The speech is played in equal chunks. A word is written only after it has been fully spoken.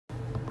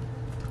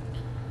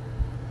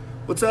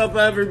What's up,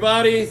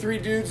 everybody? Three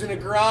dudes in a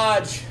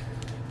garage.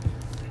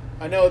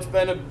 I know it's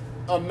been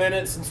a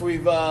minute since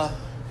we've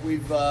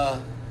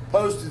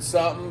posted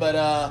something,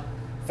 but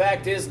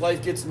fact is,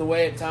 life gets in the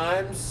way at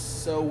times,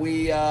 so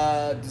we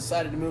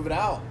decided to move it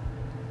out.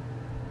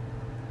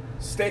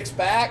 Stick's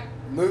back,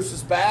 Moose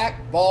is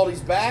back, Baldy's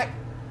back.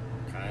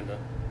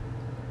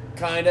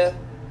 Kinda.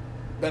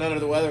 Been under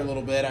the weather a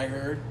little bit, I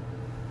heard.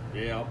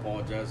 Yeah, I'll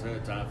apologize ahead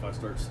of time if I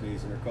start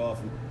sneezing or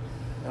coughing.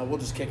 We'll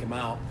just kick him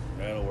out.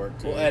 That'll work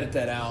too. We'll edit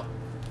that out.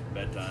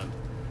 Bedtime.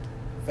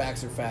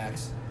 Facts are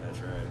facts. That's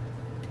right.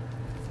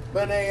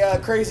 Been a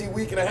crazy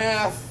week and a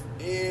half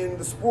in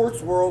the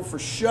sports world for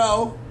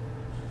show.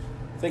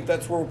 I think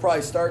that's where we'll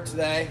probably start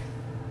today.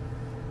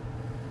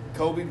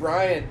 Kobe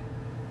Bryant,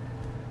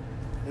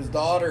 his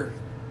daughter,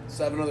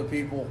 7 other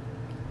people,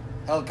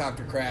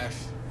 helicopter crash.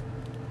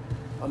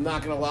 I'm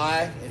not going to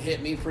lie, it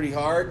hit me pretty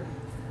hard.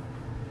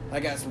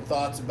 I got some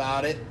thoughts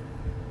about it.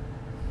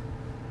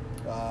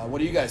 What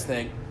do you guys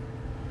think?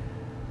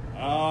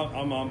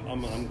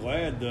 I'm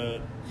glad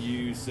that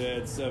you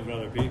said 7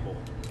 other people.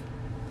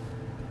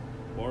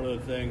 One of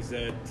the things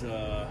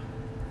that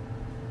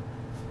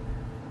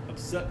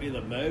upset me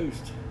the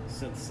most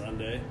since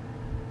Sunday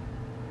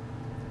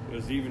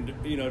was even,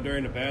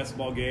 during the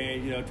basketball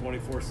game,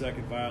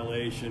 24-second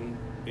violation,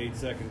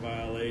 8-second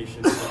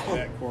violation,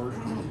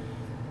 backcourt,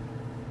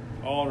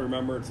 all in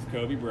remembrance of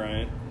Kobe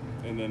Bryant,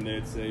 and then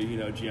they'd say,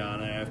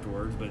 Gianna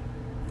afterwards, but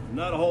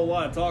not a whole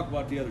lot of talk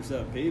about the other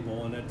 7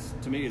 people, and that's,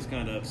 to me, is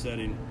kind of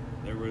upsetting.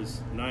 There was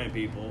 9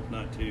 people,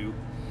 not 2.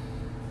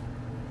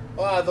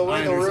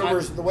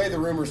 The way the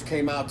rumors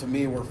came out to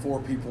me were 4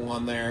 people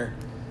on there,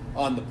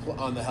 on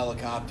the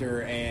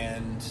helicopter,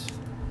 and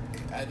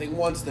I think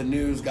once the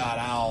news got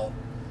out,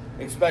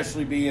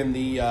 especially being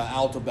the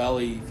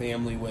Altobelli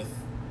family with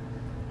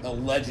a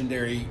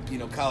legendary,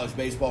 college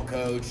baseball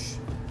coach,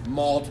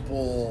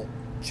 multiple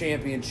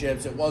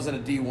championships. It wasn't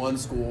a D1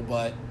 school,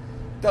 but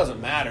it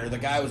doesn't matter. The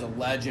guy was a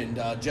legend.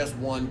 Just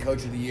won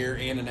Coach of the Year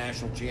and a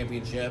national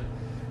championship.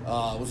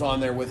 Was on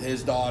there with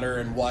his daughter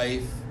and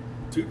wife.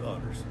 2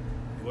 daughters.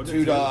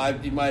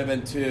 It might have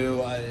been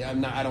 2.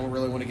 I don't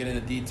really want to get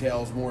into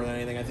details more than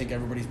anything. I think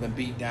everybody's been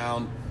beat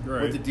down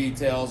with the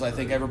details. I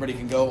think everybody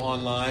can go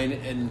online,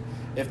 and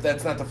if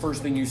that's not the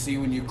first thing you see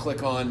when you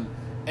click on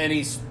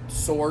any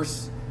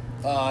source,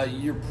 I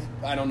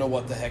don't know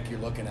what the heck you're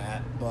looking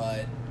at.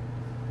 But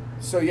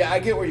so yeah, I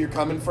get where you're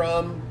coming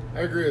from. I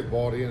agree with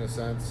Baldy in a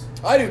sense.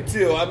 I do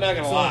too. I'm not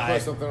gonna Someone lie.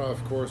 put something,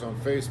 of course, on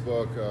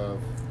Facebook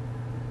of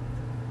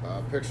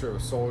a picture of a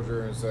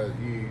soldier and said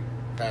he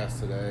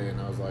passed today,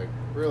 and I was like,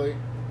 really?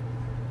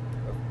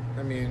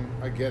 I mean,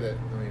 I get it.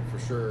 I mean, for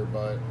sure,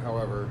 but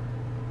however,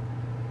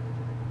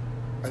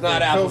 it's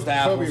not apples to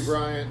apples. Kobe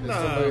Bryant is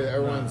somebody that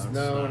everyone's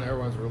known, not.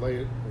 everyone's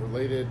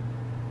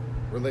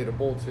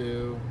relatable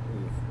to.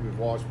 We've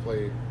watched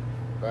play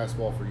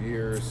basketball for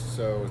years,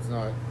 so it's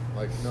not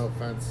like, no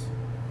offense,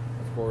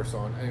 of course,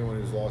 on anyone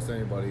who's lost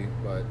anybody,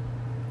 but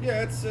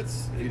Yeah, it's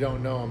if you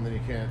don't know him, then you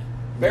can't.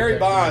 Barry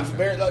Bonds,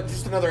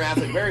 just another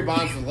athlete. Barry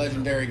Bonds was a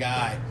legendary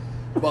guy,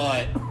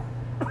 but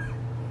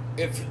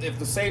if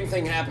the same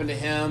thing happened to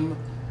him,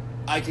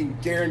 I can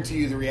guarantee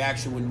you the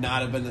reaction would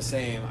not have been the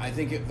same. I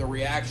think the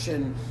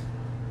reaction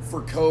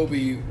for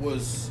Kobe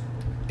was,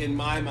 in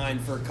my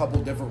mind, for a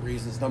couple different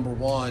reasons. Number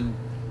one,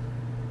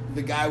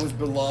 the guy was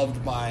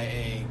beloved by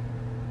a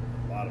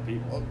lot of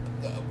people.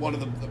 One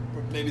of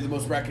maybe the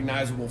most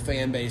recognizable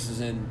fan bases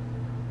in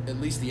at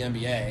least the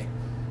NBA.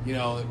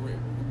 It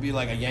would be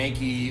like a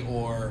Yankee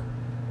or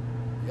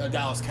a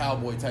Dallas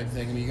Cowboy type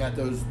thing. I mean, you got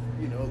those,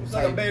 It's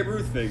like a Babe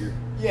Ruth figure.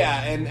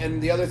 Yeah,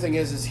 and the other thing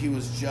is he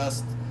was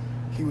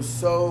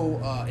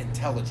so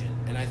intelligent,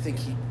 and I think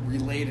he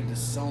related to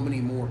so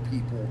many more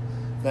people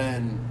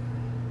than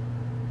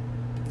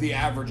the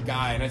average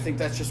guy, and I think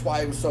that's just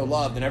why he was so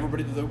loved. And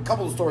everybody, the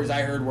couple of stories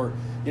I heard were,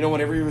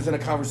 whenever he was in a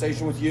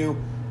conversation with you,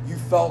 you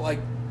felt like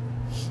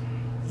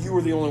you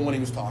were the only one he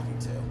was talking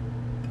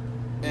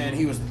to, and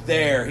he was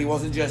there. He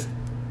wasn't just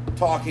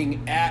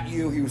talking at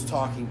you; he was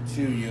talking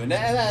to you, and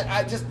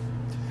I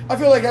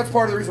feel like that's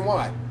part of the reason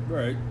why.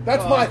 Right.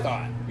 That's my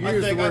thought. I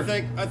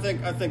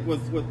think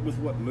with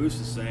what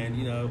Moose is saying,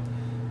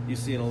 you're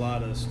seeing a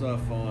lot of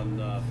stuff on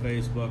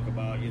Facebook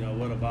about,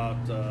 what about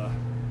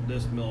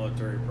this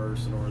military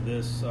person or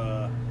this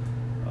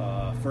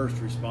first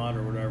responder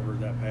or whatever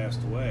that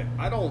passed away.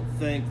 I don't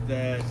think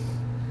that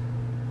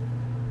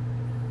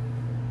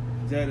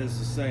is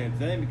the same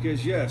thing,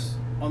 because yes,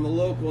 on the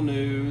local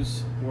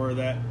news where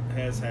that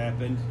has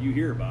happened, you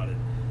hear about it.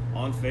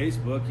 On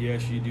Facebook,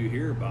 yes, you do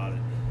hear about it.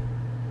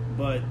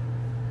 But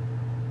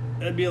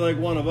that'd be like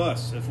one of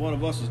us. If one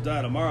of us was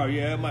died tomorrow,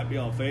 yeah, it might be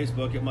on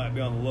Facebook, it might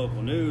be on the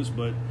local news,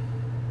 but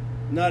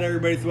not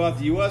everybody throughout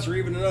the U.S. or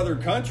even in other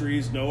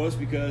countries know us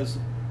because,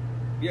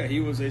 yeah, he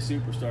was a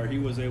superstar. He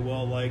was a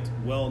well-liked,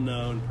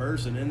 well-known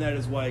person, and that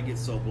is why it gets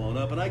so blown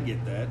up, and I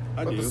get that.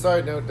 I do. But the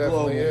side note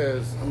definitely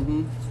is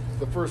Mm-hmm.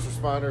 the first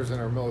responders in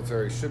our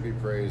military should be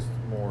praised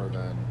more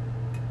than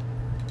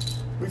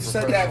We've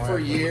said that for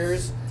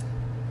years.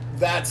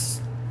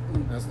 That's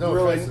That's no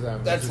really, offense to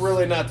them. that's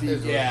really not the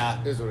is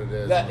yeah. Is what it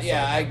is. That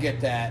yeah, I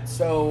get that.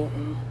 So,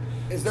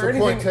 is there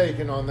anything? Point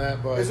taken on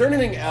that, but is there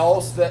anything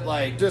else that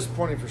like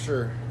disappointing for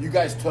sure? you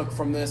guys took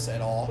from this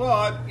at all? Well,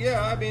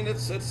 I mean,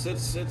 it's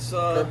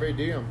Carpe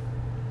diem.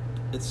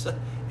 It's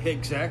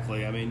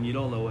exactly. I mean, you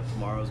don't know what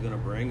tomorrow's going to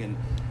bring,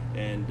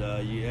 and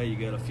you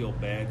got to feel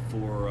bad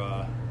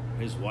for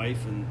his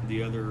wife and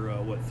the other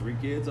 3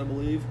 kids, I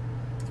believe,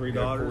 3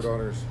 daughters. 4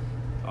 daughters.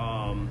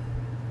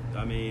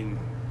 I mean,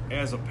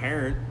 as a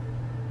parent,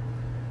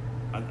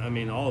 I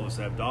mean, all of us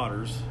have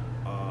daughters.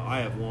 I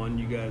have one.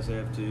 You guys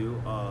have 2.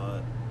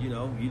 You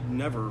know, you'd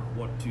never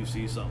want to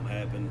see something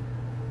happen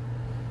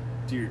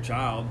to your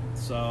child.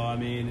 So, I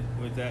mean,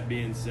 with that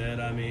being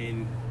said, I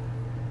mean,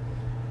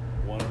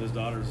 one of his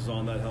daughters is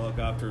on that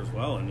helicopter as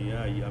well, and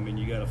I mean,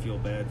 you got to feel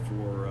bad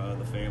for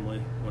the family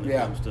when it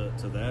comes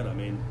to that. I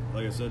mean,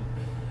 like I said,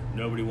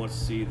 nobody wants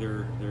to see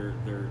their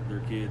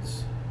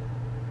kids.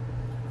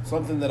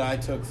 Something that I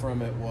took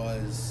from it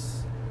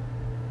was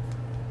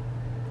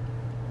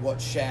what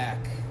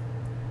Shaq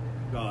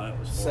That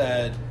was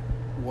said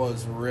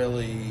was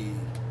really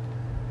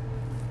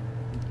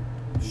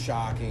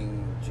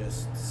shocking.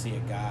 Just to see a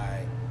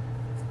guy,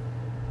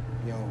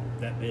 you know,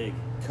 that big.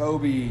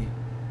 Kobe.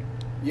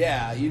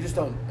 Yeah, you just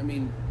don't. I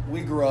mean,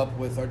 we grew up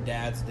with our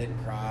dads that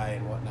didn't cry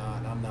and whatnot,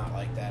 and I'm not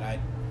like that.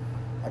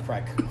 I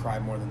probably could cry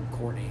more than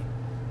Courtney,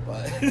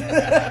 but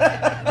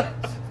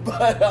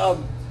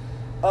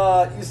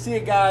you see a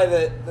guy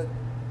that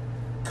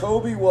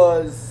Kobe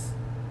was,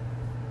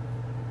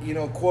 you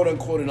know, quote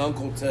unquote, an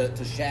uncle to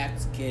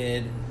Shaq's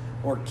kid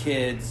or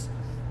kids.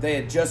 They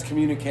had just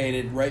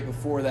communicated right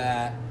before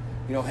that.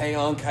 You know, hey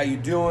Unc, how you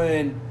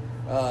doing?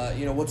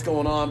 You know, what's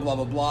going on? Blah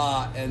blah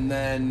blah, and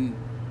then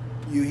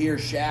you hear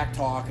Shaq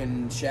talk,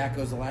 and Shaq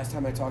goes, the last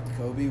time I talked to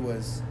Kobe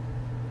was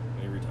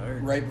he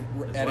retired right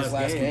at his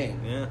last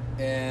game. Yeah.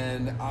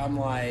 And I'm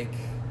like,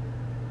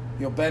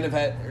 you know,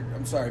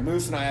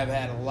 Moose and I have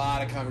had a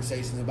lot of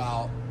conversations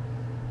about,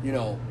 you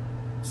know,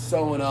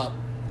 sewing up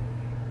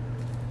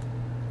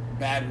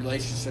bad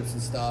relationships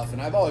and stuff,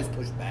 and I've always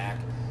pushed back.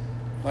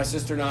 My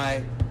sister and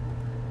I,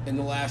 in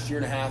the last year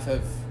and a half,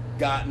 have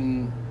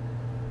gotten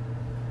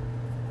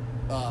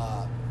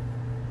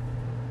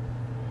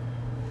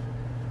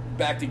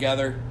back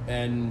together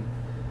and,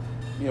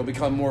 you know,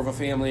 become more of a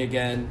family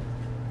again.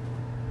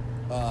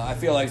 I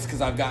feel like it's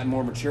because I've gotten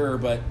more mature,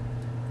 but,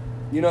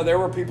 you know, there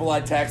were people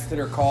I texted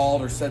or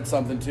called or said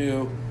something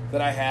to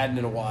that I hadn't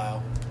in a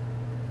while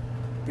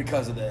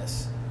because of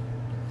this.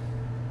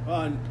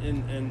 And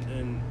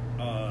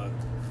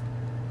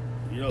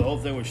you know, the whole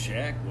thing with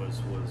Shaq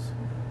was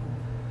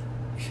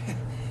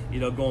you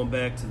know, going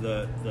back to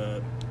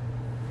the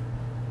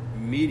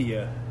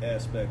media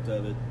aspect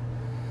of it,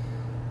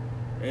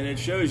 and it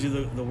shows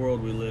you the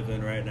world we live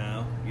in right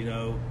now. You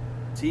know,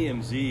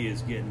 TMZ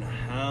is getting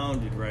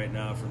hounded right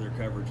now for their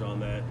coverage on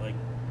that. Like,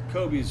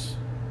 Kobe's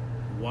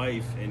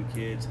wife and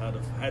kids had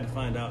to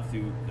find out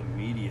through the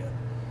media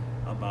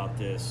about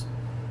this.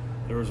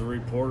 There was a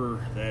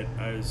reporter that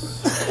I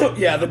was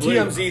yeah, the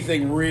TMZ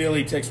thing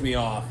really ticks me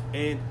off.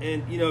 And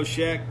you know,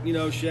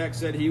 Shaq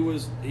said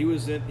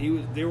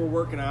they were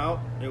working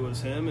out. It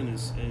was him and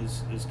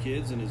his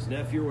kids and his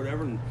nephew or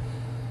whatever, and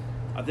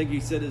I think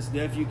he said his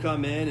nephew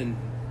come in and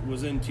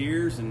was in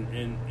tears and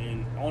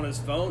on his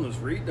phone was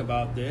reading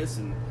about this,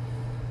 and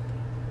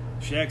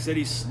Shaq said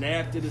he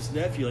snapped at his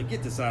nephew like,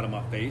 get this out of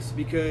my face,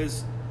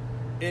 because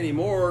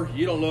anymore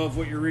you don't know if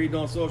what you're reading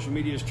on social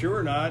media is true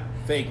or not.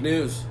 Fake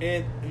news.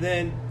 And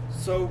then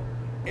so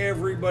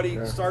everybody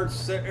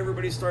starts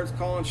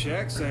calling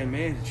Shaq saying,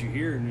 man, did you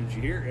hear?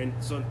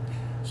 And so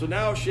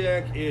now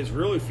Shaq is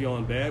really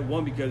feeling bad,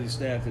 one because he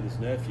snapped at his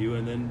nephew,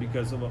 and then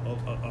because of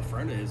a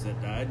friend of his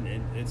that died,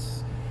 and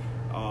it's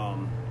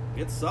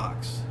it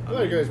sucks. I'm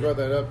glad you guys brought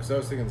that up, because I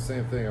was thinking the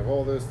same thing. Of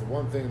all this, the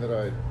one thing that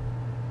I,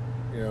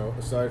 you know,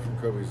 aside from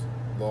Kobe's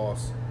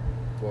loss,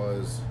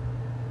 was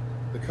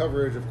the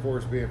coverage, of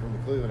course, being from the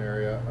Cleveland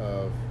area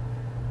of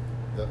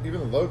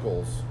even the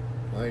locals.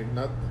 I think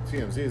not the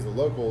TMZs, the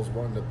locals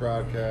wanting to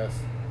broadcast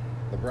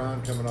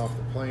LeBron coming off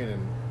the plane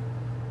and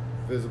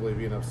visibly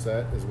being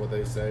upset, is what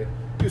they say.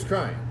 He was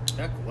crying.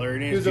 Heck, Larry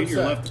Nance Jr.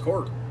 left the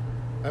court.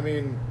 I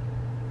mean,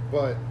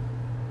 but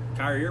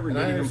Kyrie Irving and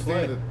I didn't even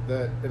play. understand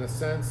that in a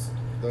sense,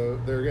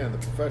 they're again the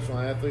professional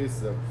athletes,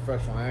 the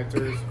professional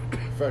actors,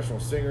 professional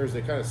singers.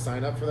 They kind of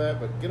sign up for that,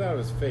 but get out of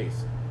his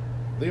face.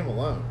 Leave him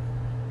alone.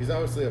 He's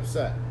obviously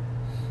upset.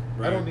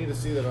 Right. I don't need to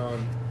see that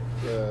on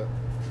the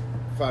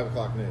 5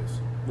 o'clock news.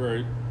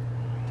 Right.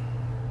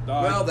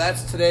 Well,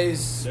 that's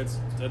today's. That's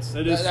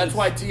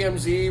why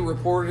TMZ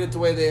reported it the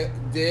way they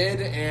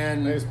did,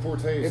 and it's poor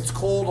taste. It's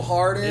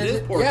cold-hearted. It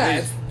is poor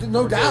taste. It's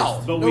no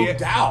doubt. No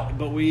doubt.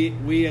 But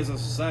we as a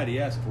society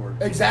asked for it.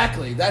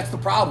 Exactly. That's the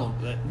problem.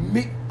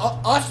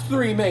 Us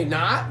three may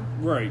not.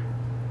 Right.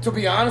 To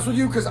be honest with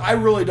you, because I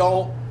really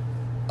don't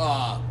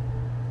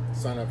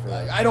sign up for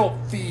that. I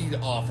don't feed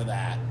off of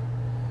that.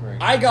 Right.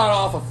 I got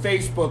off of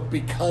Facebook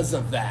because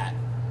of that.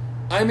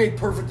 I'm a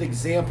perfect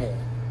example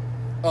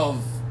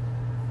of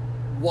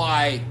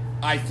why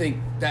I think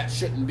that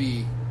shouldn't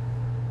be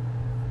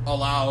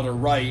allowed or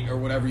right or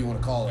whatever you want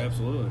to call it.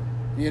 Absolutely.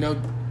 You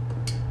know,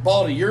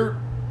 Baldy,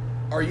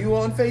 are you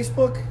on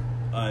Facebook?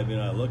 I mean,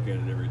 I look at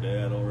it every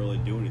day. I don't really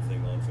do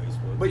anything on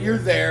Facebook. But you're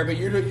there, but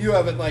you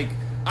haven't, like,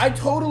 I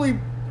totally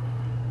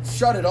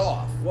shut it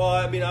off. Well,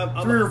 I mean,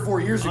 I'm 3 or 4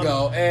 years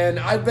ago, and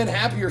I've been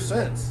happier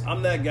since.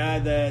 I'm that guy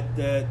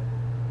that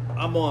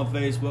I'm on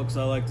Facebook because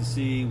I like to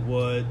see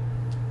what,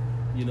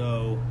 you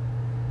know,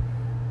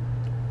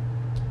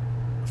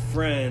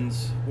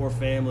 friends or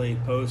family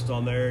post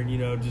on there, you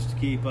know, just to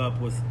keep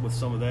up with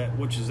some of that,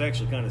 which is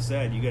actually kind of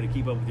sad. You got to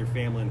keep up with your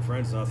family and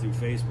friends now through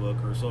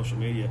Facebook or social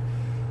media.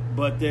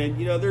 But then,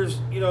 you know, there's,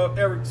 you know,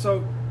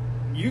 so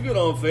you get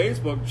on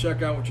Facebook,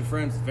 check out what your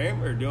friends and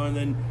family are doing,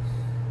 then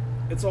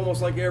it's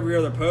almost like every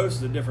other post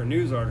is a different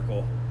news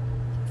article.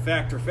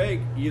 Fact or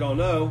fake, you don't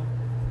know.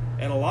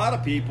 And a lot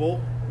of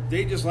people,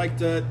 they just like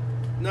to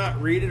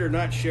not read it or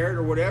not share it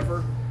or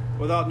whatever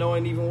without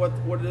knowing even what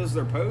it is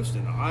they're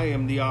posting. I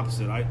am the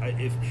opposite.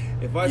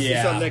 If I see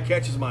something that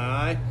catches my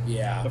eye,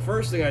 the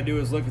first thing I do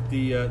is look at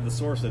the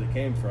source that it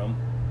came from,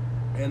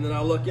 and then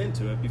I look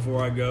into it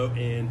before I go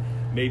and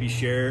maybe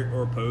share it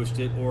or post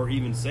it or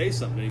even say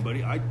something to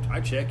anybody. I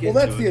check into it.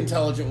 Well, that's the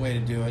intelligent way to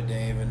do it,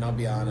 Dave, and I'll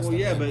be honest. Well,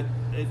 yeah, but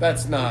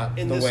that's not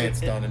the way it's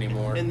done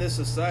anymore. In this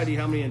society,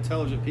 how many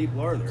intelligent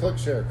people are there? Click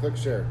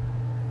share.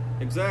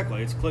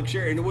 Exactly. It's click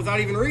share. And without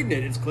even reading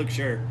it, it's click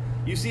share.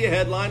 You see a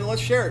headline, let's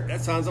share it.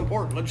 That sounds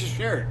important. Let's just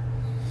share it.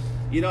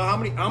 You know, how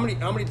many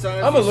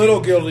times... I'm a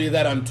little guilty of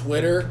that on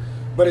Twitter,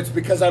 but it's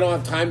because I don't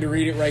have time to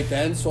read it right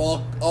then,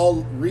 so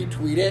I'll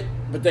retweet it,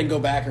 but then go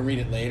back and read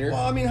it later.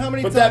 Well, I mean, how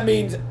many But that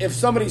means if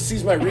somebody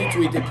sees my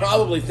retweet, they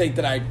probably think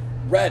that I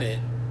read it.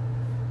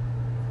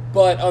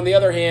 But on the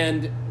other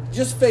hand,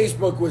 just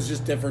Facebook was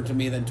just different to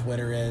me than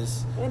Twitter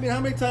is. Well, I mean, how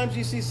many times do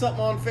you see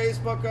something on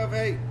Facebook of,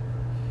 hey,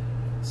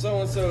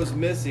 so-and-so is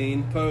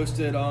missing,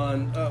 posted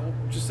on,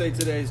 just say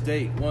today's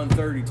date,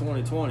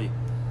 1/30/2020.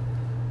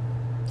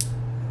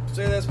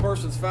 Say this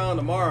person's found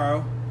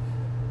tomorrow.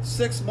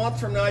 6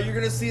 months from now, you're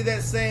going to see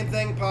that same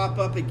thing pop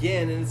up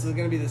again, and it's going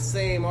to be the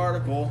same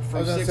article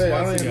from 6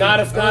 months ago. Not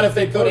if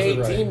they put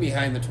 18 right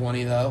behind the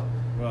 20, though.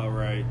 Well,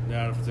 right.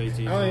 Not if it's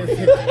 18. I don't even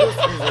think those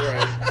things are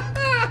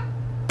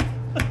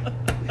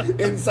right.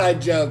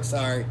 Inside joke,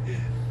 sorry.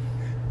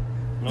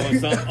 Only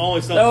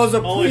something. That was a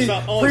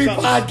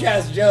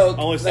pre-podcast joke.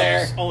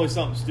 Only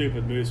something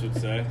stupid Moose would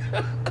say.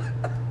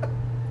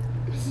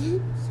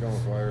 It's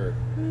going fire.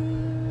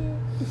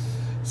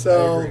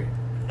 So,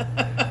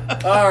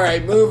 all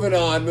right, moving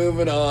on.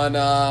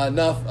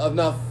 Enough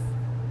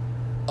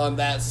on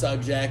that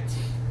subject.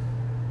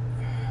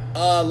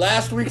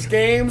 Last week's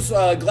games.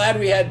 Glad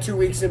we had 2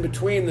 weeks in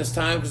between this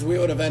time because we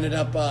would have ended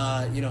up,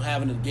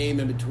 having a game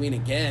in between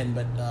again.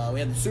 But we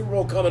had the Super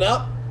Bowl coming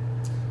up.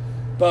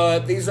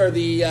 But these are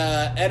the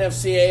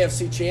NFC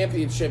AFC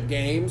Championship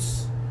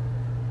games.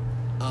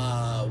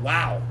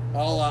 Wow.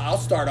 I'll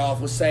start off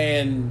with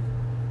saying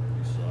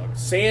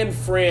San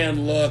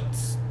Fran looked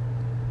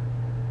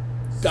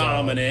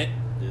dominant.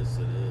 Yes,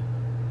 it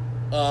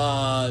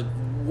did.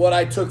 What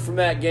I took from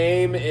that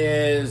game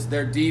is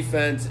their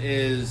defense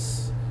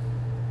is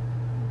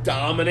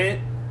dominant.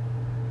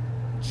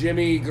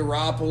 Jimmy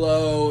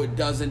Garoppolo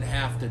doesn't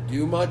have to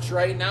do much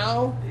right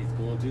now. He's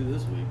going to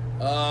this week.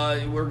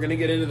 We're gonna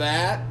get into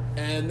that,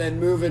 and then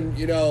moving.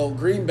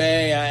 Green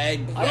Bay.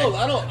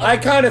 I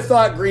kind of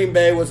thought Green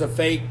Bay was a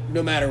fake,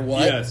 no matter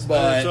what. Yes,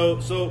 but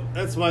so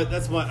that's my.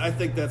 I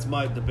think that's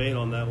my debate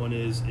on that one.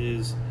 Is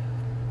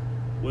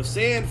was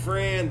San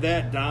Fran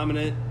that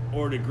dominant,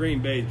 or did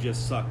Green Bay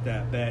just suck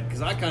that bad?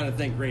 Because I kind of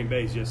think Green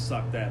Bay's just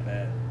sucked that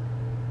bad.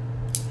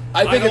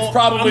 I think it's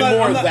probably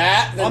more of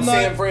that than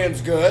San Fran's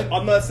good.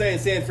 I'm not saying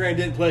San Fran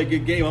didn't play a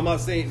good game. I'm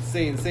not saying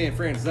San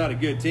Fran is not a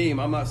good team.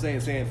 I'm not saying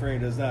San Fran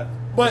does not.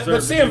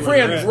 But San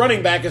Fran's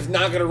running back is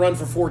not going to run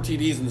for 4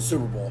 TDs in the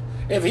Super Bowl.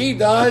 If he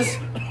does,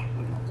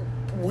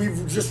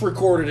 we've just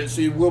recorded it,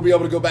 so we'll be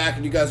able to go back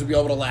and you guys will be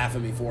able to laugh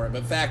at me for it.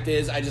 But fact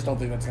is, I just don't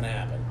think that's going to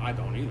happen. I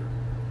don't either.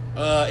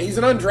 He's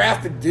an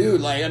undrafted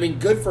dude.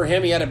 Good for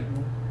him. He had a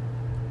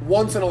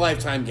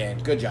once-in-a-lifetime game.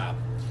 Good job.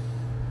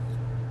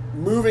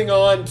 Moving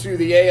on to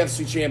the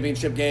AFC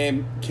Championship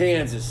game,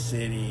 Kansas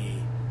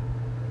City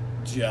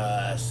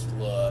just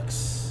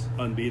looks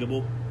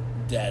unbeatable,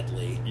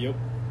 deadly. Yep.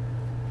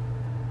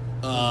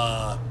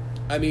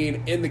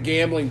 In the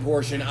gambling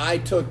portion, I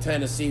took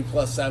Tennessee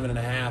plus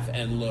 7.5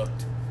 and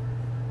looked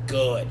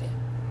good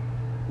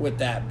with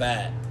that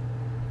bet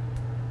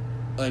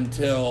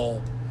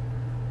until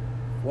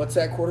what's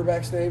that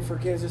quarterback's name for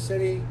Kansas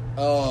City?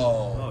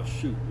 Oh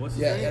shoot! What's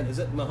his name? Is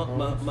it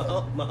Mahomes?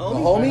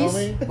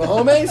 Mahomie?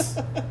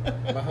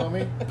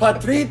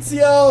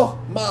 Patricio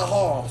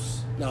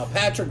Mahomes. No,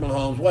 Patrick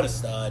Mahomes. What a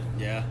stud!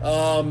 Yeah.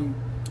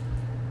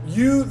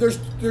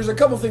 There's a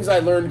couple things I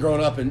learned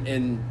growing up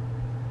in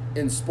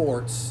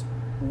sports.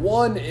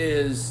 One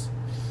is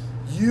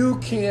you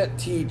can't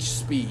teach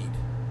speed,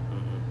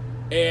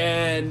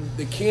 and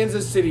the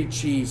Kansas City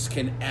Chiefs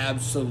can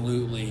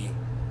absolutely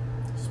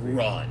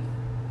run.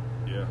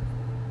 Yeah.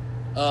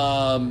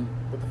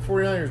 But the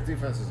 49ers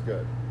defense is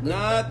good.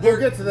 We'll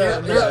get to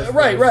that.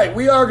 Right.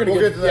 We are going to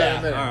get to that yeah.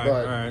 in a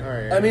minute. All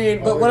right. I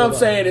mean, but what I'm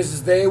saying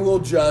is they will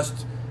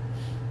just.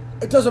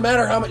 It doesn't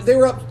matter how much they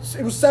were up.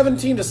 It was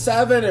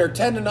 17-7 or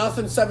 10-0,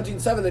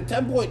 17-7. The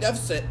 10-point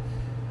deficit,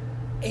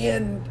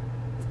 and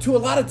to a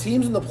lot of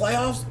teams in the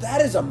playoffs,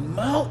 that is a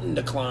mountain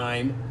to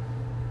climb.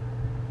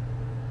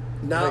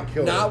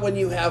 Not when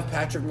you have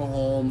Patrick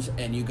Mahomes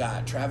and you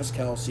got Travis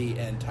Kelce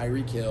and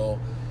Tyreek Hill.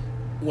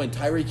 When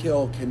Tyreek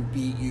Hill can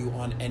beat you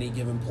on any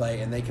given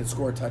play and they can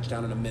score a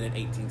touchdown in a minute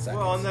 18 seconds.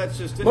 Well, and that's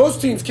just it.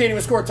 Most teams can't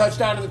even score a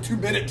touchdown in the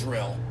 2-minute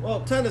drill.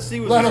 Well, Tennessee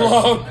was let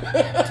alone.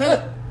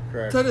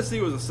 Tennessee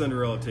was a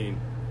Cinderella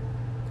team.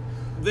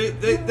 They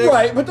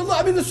right, but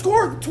the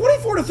score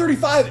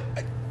 24-35.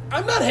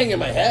 I'm not hanging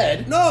my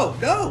head. No,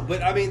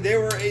 but I mean they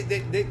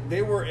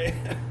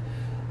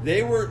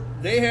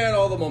had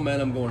all the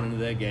momentum going into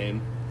that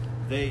game.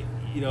 They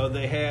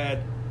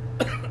had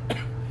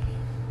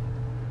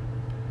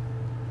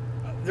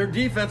their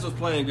defense was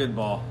playing good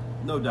ball,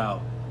 no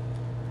doubt.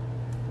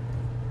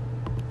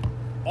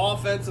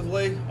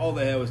 Offensively, all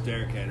they had was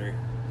Derrick Henry,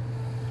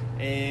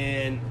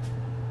 and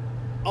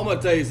I'm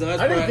gonna tell you something.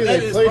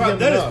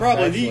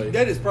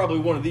 That is probably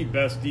one of the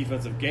best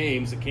defensive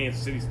games that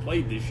Kansas City's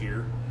played this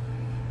year.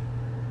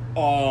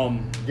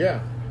 Yeah,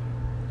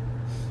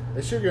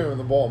 they should give him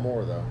the ball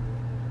more though.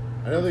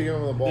 I know they give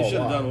him the ball. They should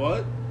have done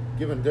what?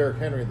 Giving Derrick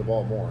Henry the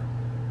ball more.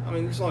 I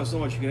mean, there's only so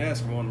much you can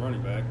ask from one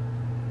running back.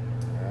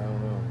 I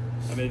don't know.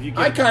 I mean, if you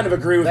I kind of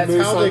agree with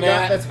Moose on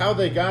that. That's how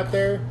they got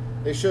there.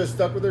 They should have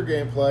stuck with their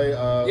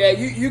gameplay.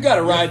 You got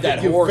to ride that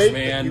horse,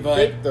 man. You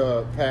fake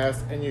the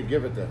pass and you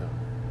give it to him,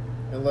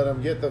 and let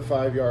him get the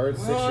 5 yards,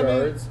 6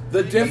 yards.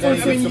 The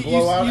difference.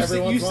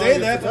 You say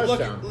that, but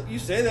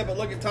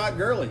look at Todd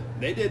Gurley.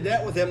 They did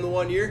that with him the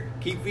 1 year.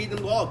 Keep feeding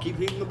him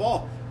the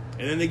ball,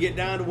 and then they get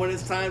down to when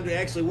it's time to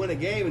actually win a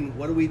game, and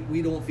what do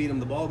we don't feed him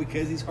the ball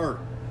because he's hurt.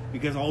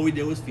 Because all we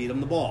do is feed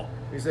him the ball.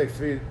 You say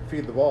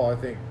feed the ball. I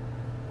think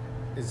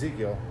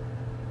Ezekiel.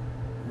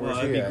 Well,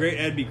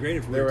 it'd be great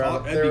if we were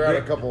talking.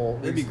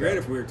 It'd be great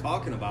if we were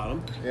talking about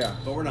him. Yeah,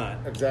 but we're not.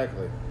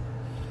 Exactly.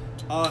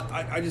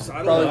 I don't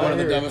Probably know. one of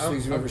the dumbest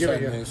things you've ever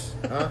said, Moose.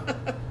 Huh?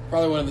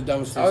 Probably one of the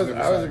dumbest things you've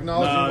ever said. I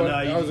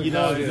was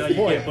acknowledging. You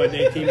can't put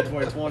 18 to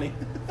 20.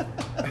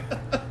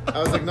 I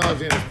was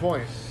acknowledging his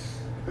point.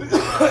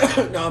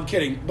 No, I'm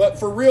kidding. But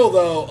for real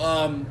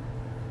though,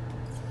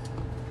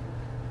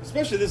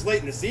 especially this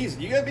late in the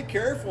season, you got to be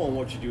careful on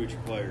what you do with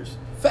your players.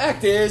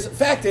 Fact is,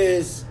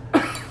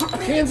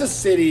 Kansas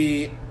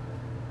City,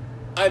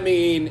 I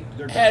mean,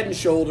 head and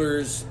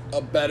shoulders a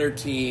better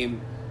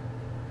team.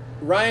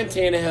 Ryan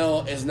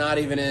Tannehill is not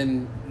even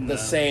in the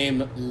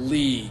same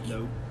league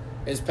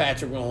as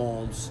Patrick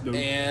Mahomes. Nope.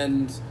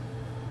 And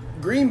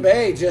Green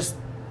Bay,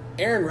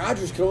 Aaron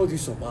Rodgers can only do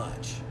so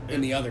much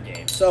in the other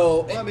game.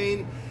 So, I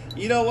mean,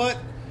 you know what?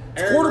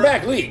 It's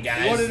quarterback league,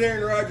 guys. What did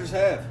Aaron Rodgers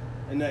have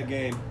in that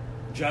game?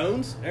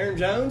 Aaron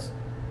Jones?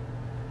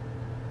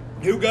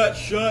 Who got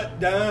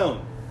shut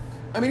down?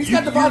 I mean, he's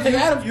got Devontae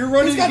Adams.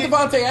 He's got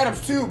Devontae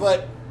Adams too,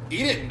 but he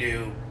didn't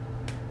do.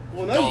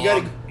 Well, no, you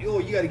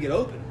got to get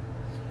open.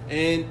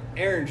 And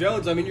Aaron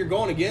Jones, I mean, you're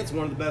going against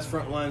one of the best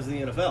front lines in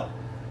the NFL.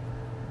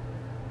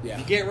 Yeah. If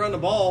you can't run the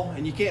ball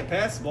and you can't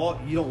pass the ball,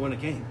 you don't win a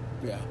game.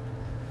 Yeah.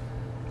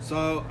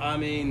 So, I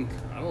mean,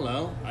 I don't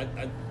know.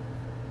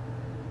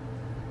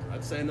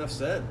 I'd say enough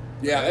said.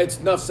 Yeah, it's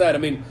enough said. I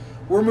mean,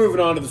 we're moving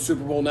on to the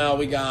Super Bowl now.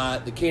 We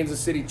got the Kansas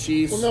City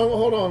Chiefs. Well, no,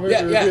 hold on. We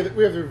have to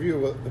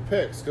review the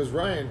picks because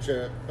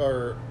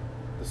the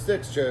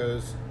Sticks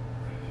chose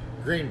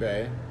Green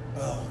Bay.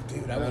 Oh,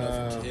 dude, I went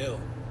up for 2.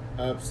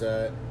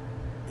 Upset.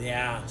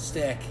 Yeah,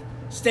 sticky,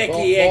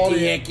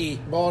 icky.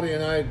 Baldy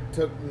and I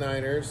took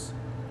Niners.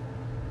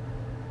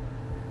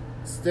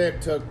 Stick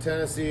took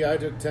Tennessee. I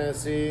took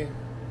Tennessee.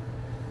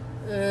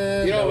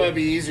 It might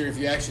be easier if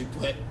you actually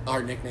put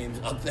our nicknames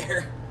up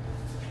there.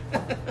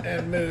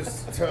 And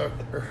Moose took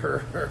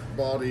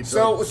Baldy.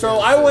 So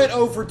I went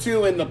 0 for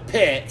 2 in the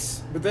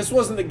picks, but this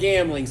wasn't the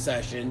gambling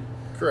session.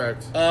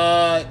 Correct.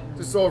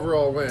 Just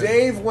overall win.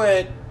 Dave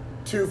went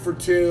 2 for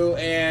 2,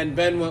 and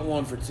Ben went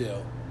 1 for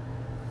 2.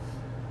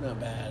 Not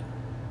bad.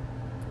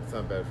 It's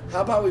not bad for me.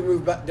 How about we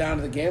move back down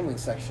to the gambling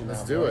section now?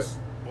 Let's do it.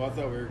 Well, I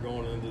thought we were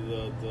going into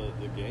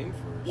the game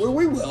first. Well,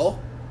 we will.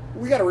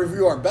 We got to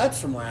review our bets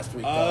from last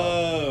week, though.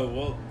 Oh,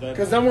 well.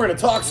 Because then we're going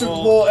to talk Super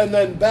Bowl and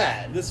then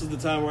bet. This is the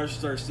time where I should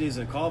start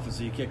sneezing and coughing,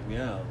 so you kick me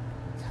out.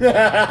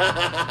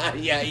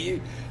 Yeah,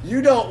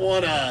 you don't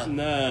want to.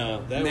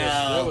 No,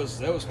 that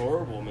was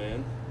horrible,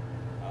 man.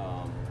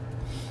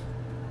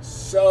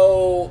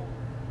 So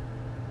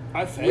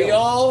I failed. We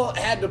all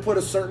had to put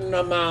a certain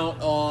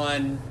amount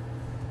on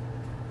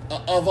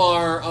of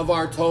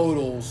our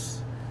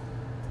totals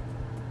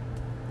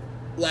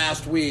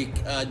last week.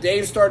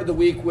 Dave started the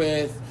week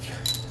with.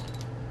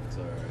 It's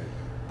all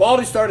right.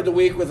 Baldy started the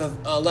week with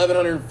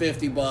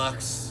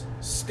 $1,150.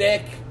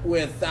 Stick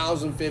with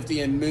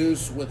 $1,050 and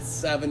Moose with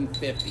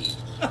 $750.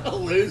 A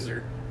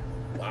loser.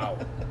 Wow.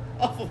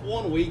 Off of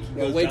 1 week, he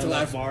goes wait down till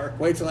that after, far.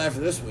 Wait till after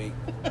this week.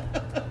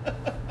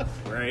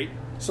 Right.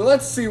 So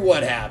let's see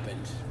what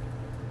happened.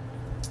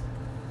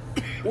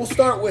 We'll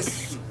start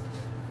with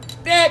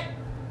Dick.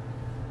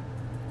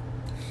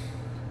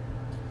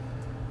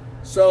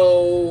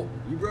 So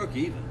You broke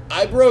even.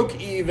 I broke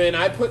even.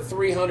 I put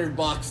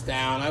 $300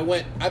 down.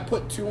 I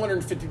put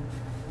 250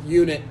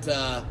 unit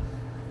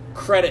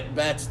credit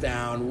bets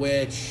down,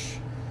 which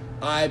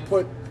I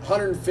put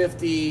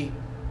 150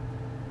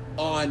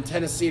 on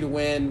Tennessee to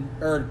win,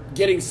 or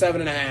getting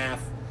 7.5.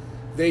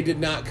 They did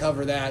not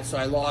cover that, so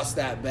I lost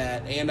that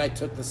bet. And I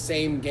took the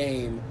same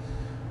game,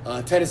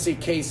 Tennessee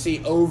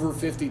KC over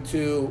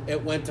 52.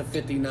 It went to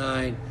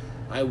 59.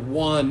 I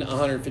won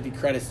 150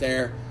 credits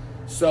there.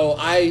 So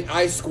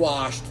I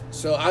squashed.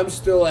 So I'm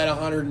still at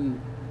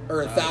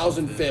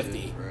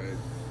 1,050. Right.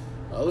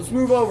 Let's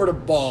move over to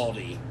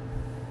Baldy.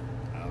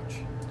 Ouch.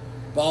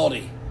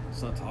 Baldy,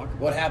 Let's not talk about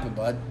what it. happened,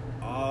 bud?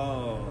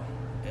 Oh,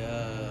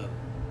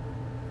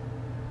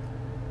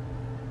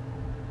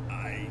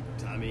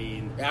 I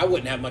mean, I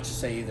wouldn't have much to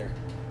say either.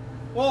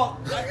 well,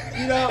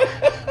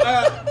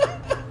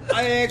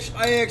 I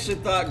actually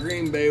thought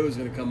Green Bay was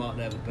going to come out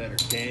and have a better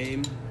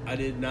game. I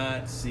did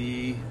not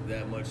see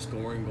that much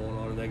scoring going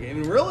on in that game.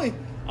 And really,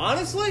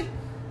 honestly,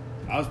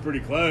 I was pretty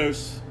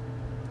close,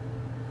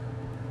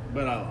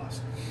 but I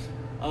lost.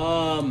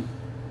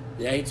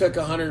 Yeah, he took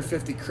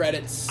 150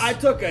 credits. I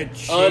took a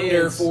chance.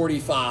 Under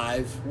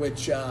 45,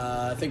 which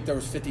I think there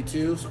was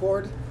 52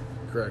 scored.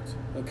 Correct.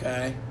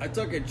 Okay. I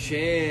took a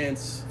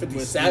chance.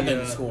 57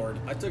 with the, scored.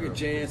 I took a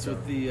chance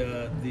with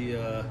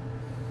the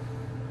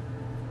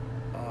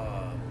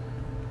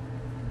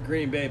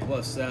Green Bay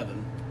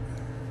 +7.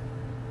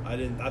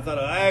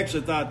 I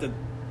actually thought that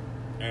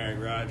Aaron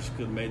Rodgers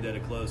could have made that a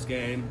close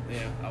game. Yeah,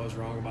 I was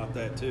wrong about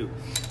that too.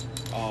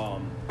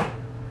 So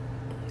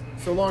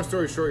long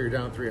story short, you're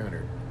down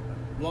 300.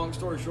 Long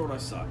story short, I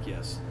suck.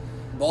 Yes.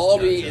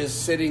 Baldy Gotcha. is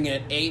sitting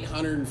at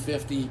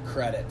 850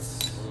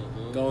 credits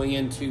going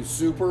into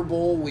Super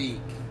Bowl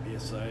week.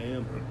 Yes, I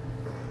am.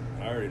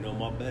 I already know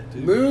my bet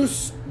too.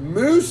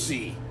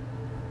 Moosey,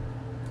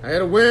 I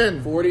had a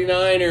win.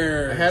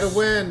 49ers. I had a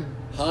win.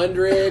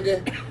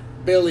 100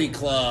 Billy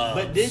Club.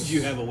 But did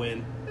you have a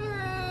win?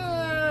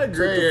 Took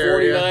Gray the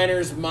area.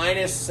 49ers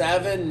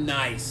 -7.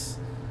 Nice.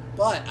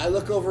 But I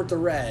look over at the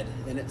red,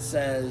 and it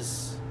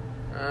says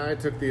I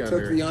took the under.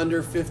 took the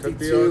under 52 Took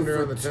the under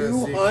for on the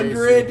Tennessee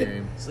 200 KC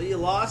game. So you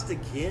lost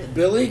again.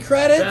 Billy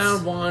credits.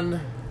 Down one.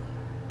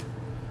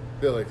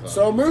 Billy Club.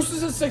 So Moose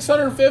is at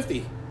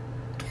 650.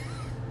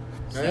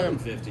 I am.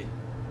 750.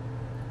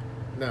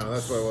 No,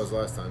 that's what it was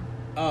last time.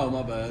 Oh,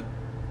 my bad.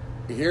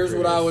 Here's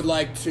what I would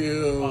like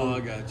to Oh, I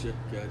gotcha.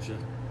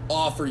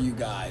 offer you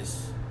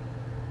guys.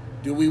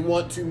 Do we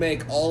want to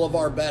make all of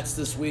our bets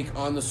this week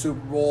on the Super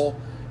Bowl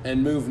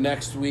and move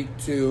next week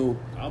to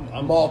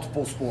I'm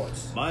multiple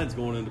sports? Mine's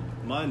going into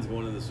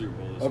the Super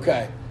Bowl this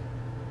Okay.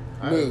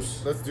 Moose.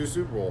 Let's do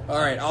Super Bowl. All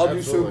right, I'll do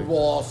Absolutely. Super Bowl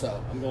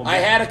also. I'm going I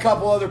back. had a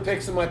couple other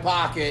picks in my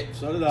pocket,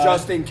 So did I.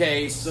 just in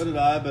case. So did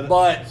I, but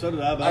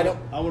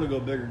I want to go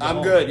bigger. Go I'm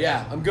home. good.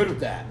 Yeah, I'm good with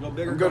that. Go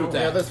bigger, I'm good go with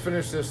home. Yeah, that. let's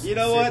finish this. You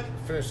know what?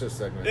 Finish this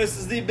segment. This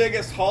is the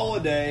biggest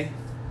holiday.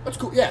 That's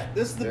cool. Yeah.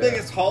 This is the Yeah.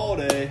 biggest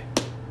holiday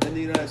in the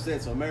United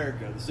States of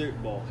America, the Super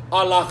Bowl.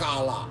 Allah ka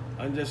Allah.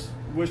 I'm just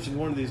wishing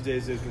one of these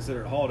days they'd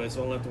consider it a holiday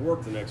so I don't have to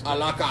work the next day.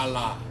 Allah ka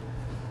Allah.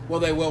 Well,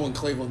 they will when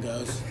Cleveland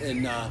goes.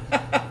 And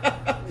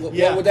what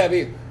Yeah. would that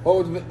be?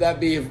 What would that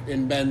be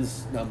in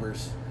Ben's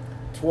numbers?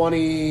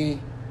 20.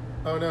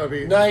 Oh no, it'd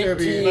be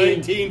 19.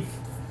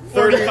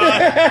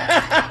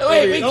 1945.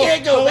 Wait, we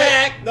can't go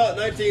back. No,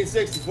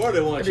 1964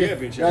 they won a It'd be,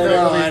 championship. I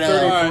know, it'll be I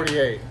know.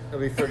 30-48. It'll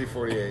be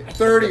 30-48.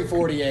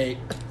 30-48.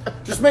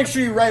 Just make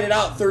sure you write it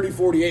out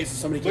 30-48 so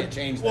somebody can't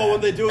change that. Well,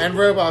 when they do it, And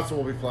robots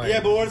will be playing. yeah,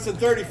 but when it's in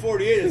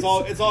 30-48, it's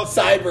all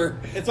Cyber.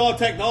 It's all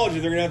technology.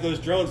 They're gonna have those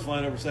drones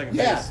flying over second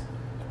Yeah. base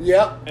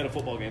Yep. and a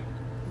football game.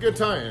 Good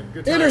tie-in.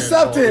 Good tie-in,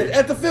 Intercepted Baldy.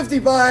 at the 50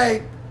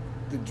 by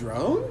the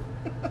drone?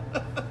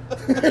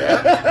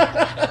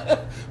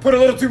 Put a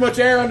little too much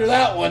air under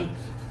that one.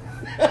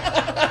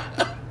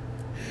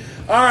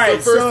 All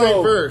right, So first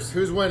thing first,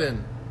 who's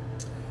winning?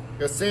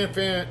 Got San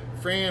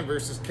Fran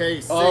versus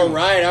KC. All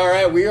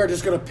right. We are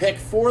just going to pick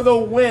for the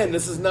win.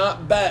 This is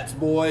not bets,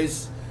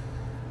 boys.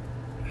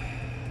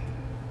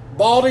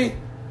 Baldy.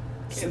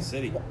 Kansas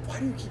City. Why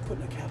do you keep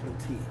putting a capital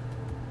T?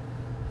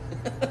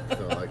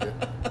 Don't like it.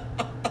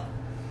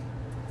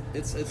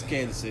 It's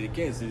Kansas City.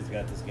 Kansas City's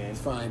got this game. It's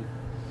fine.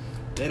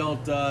 They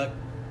don't.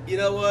 You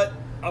know what?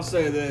 I'll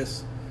say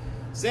this: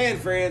 San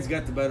Fran's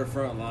got the better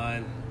front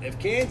line. If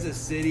Kansas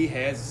City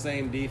has the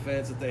same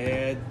defense that they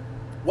had,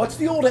 What's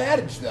the old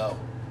adage, though?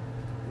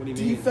 what do you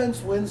mean?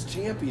 Defense wins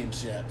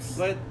championships.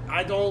 But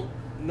I don't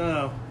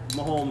know.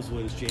 Mahomes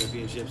wins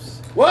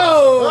championships.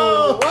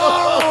 Whoa!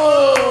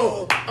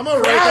 Whoa! I'm gonna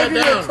write that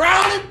down.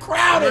 Crowd I'm him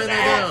writing it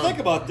down. Think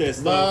about this,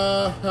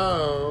 though.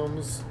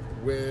 Mahomes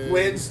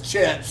Wins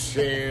chips.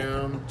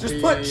 champion. Just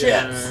put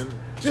chips.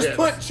 Just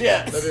put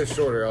chips. That is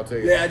shorter. I'll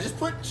take it. Yeah, just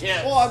put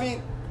chips. Well, I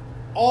mean,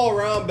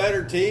 all-around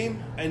better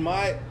team, and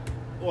I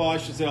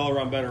should say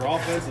all-around better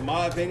offense. In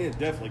my opinion, it's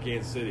definitely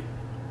Kansas City.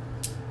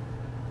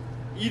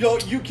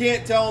 You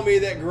can't tell me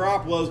that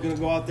Garoppolo's going to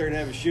go out there and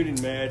have a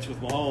shooting match with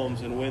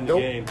Mahomes and win the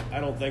game. I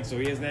don't think so.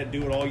 He hasn't had to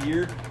do it all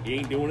year. He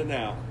ain't doing it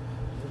now.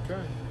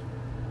 Okay.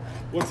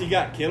 What's he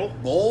got, Kittle?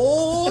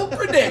 Bold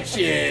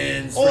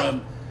predictions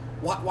from.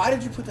 Why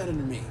did you put that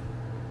under me?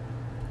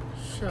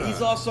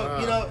 He's also,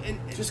 and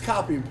Just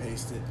copy and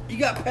paste it. you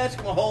got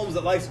Patrick Mahomes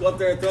that likes to go up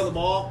there and throw the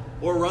ball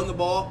or run the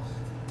ball.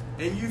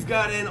 And you've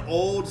got an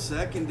old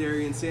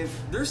secondary in San.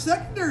 Their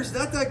secondary's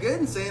not that good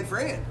in San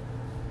Fran.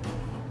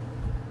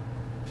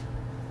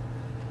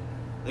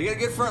 They got a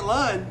good front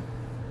line.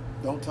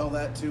 Don't tell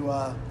that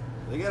to.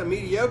 They got a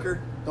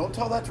mediocre. Don't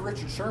tell that to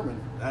Richard Sherman.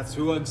 That's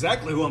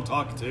exactly who I'm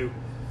talking to.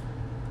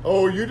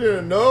 Oh, you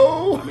didn't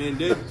know? I mean,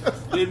 dude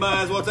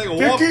might as well take a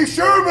walk. Dickie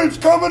Sherman's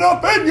coming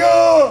up in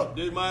ya.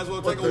 Dude might as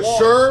well But take the a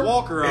walk. Sherm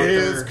Walker out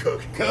is there.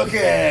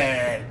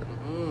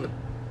 Cooking.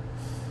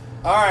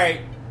 All right,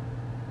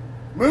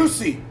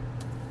 Moosey,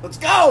 let's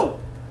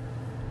go.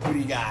 Who do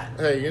you got?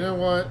 Hey, you know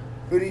what?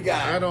 Who do you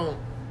got? I don't.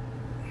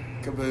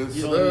 Caboose.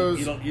 You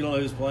Those- don't know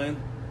who's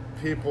playing?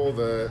 People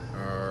that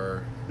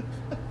are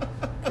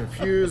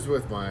confused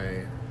with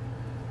my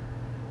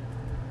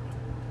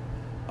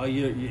Oh,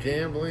 you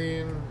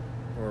gambling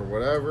or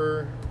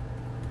whatever.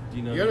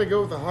 you know? You got to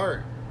go with the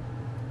heart.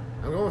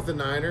 I'm going with the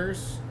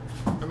Niners.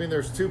 I mean,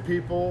 there's two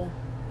people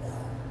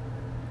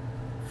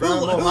who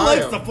from Ohio.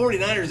 likes the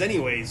 49ers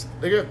anyways?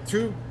 They have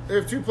two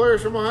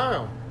players from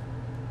Ohio.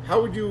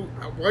 How would you?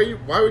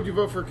 Why would you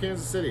vote for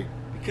Kansas City?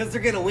 Because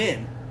they're going to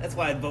win. That's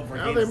why I'd vote for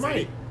Now Kansas they might.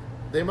 City.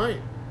 They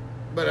might.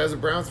 But as a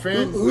Browns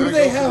fan, Who I do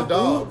they go for have? the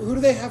dog. Who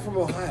do they have from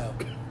Ohio?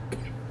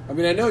 I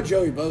mean, I know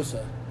Joey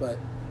Bosa, but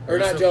or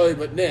There's not some- Joey,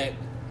 but Nick.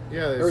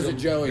 Yeah, there's Or is it some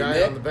Joey? guy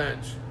Nick? on the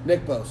bench.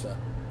 Nick Bosa.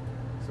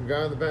 Some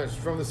guy on the bench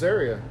from this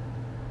area.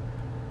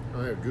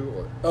 I have to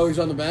Google it. Oh, he's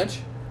on the bench.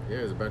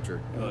 Yeah, he's a bencher.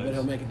 But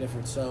he'll make a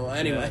difference. So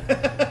anyway,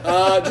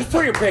 just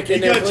put your pick in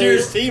You there, gotta cheer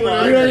his please. team You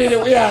on. don't need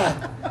to,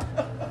 yeah.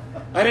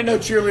 I didn't know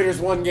cheerleaders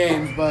won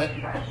games, but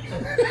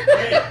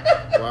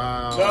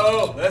Wow.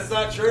 No, that's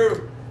not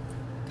true.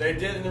 They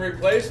did in the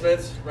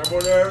replacements. Remember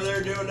whatever they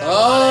were doing now?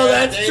 oh,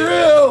 that's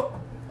true.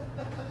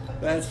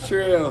 That's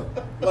true.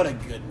 What a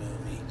good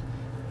movie.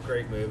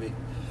 Great movie.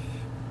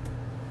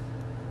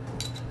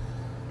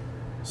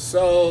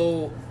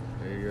 So,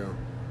 There you go.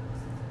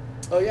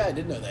 oh yeah, I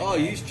did know that. Oh,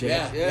 guy. you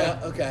checked, yeah.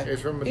 Okay.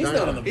 He's from He's Medina.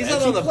 not on the He's bench.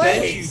 not on He the bench,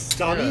 you plays.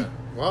 dummy. Yeah.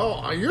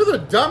 Well, you're the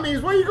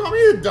dummies. Why you call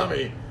me a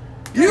dummy?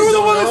 You were the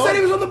don't one that know. said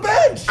he was on the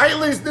bench. I at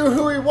least knew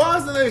who he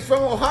was, and that he's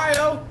from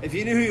Ohio. If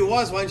you knew who he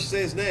was, why didn't you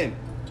say his name?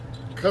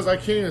 Because I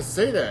can't even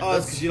say that. Oh,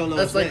 that's because you don't know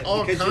that's his like name.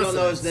 all Because you don't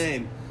know his consonants.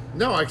 name.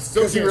 No, I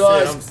still 'Cause he can't say it.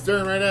 realized- I'm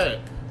staring right at it.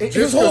 His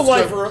Just whole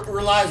 'cause- life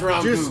relies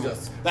around Just- Google.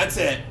 That's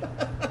it.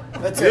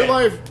 That's Your it.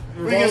 life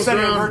We're gonna revolves send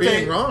him a around birthday.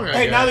 being wrong, I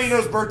hey, now that guess. you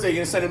know his birthday, you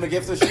gonna send him a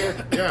gift this year?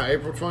 Yeah,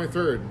 April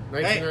 23rd,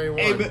 1991.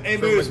 hey,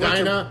 from Moose, what's your-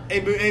 Medina, hey,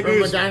 from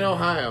Moose. Medina,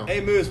 Ohio.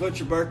 Hey, Moose, what's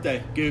your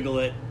birthday? Google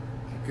it.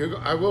 Google,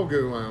 I will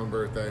Google my own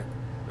birthday.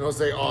 It'll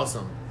say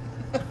awesome.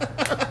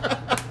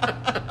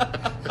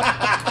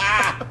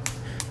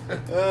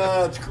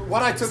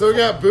 What I took, So we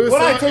got Boosa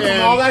what I took from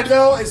and all that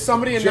though is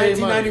somebody in J.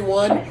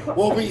 1991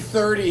 will be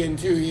 30 in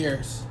 2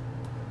 years.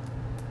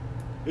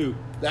 Ooh.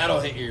 That'll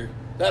hit you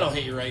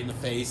right in the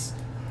face.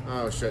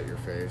 Oh, shut your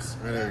face.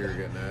 I know you were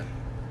getting that.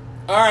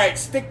 All right,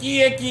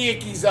 sticky icky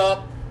icky's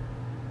up.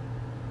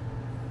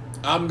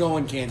 I'm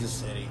going Kansas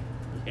City.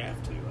 You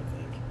have to, I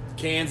think.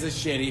 Kansas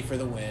City for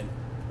the win.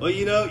 Well,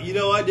 you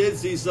know, I did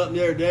see something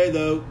the other day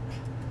though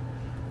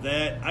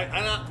that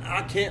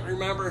I can't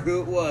remember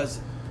who it was.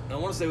 I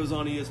want to say it was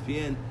on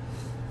ESPN,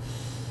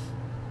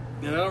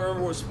 and I don't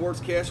remember what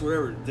sportscast or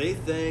whatever. They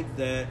think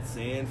that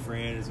San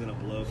Fran is going to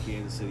blow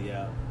Kansas City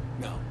out.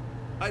 No.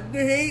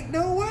 There ain't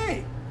no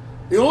way.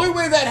 The only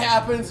way that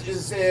happens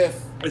is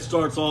if It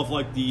starts off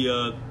like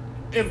the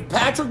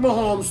Patrick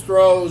Mahomes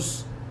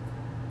throws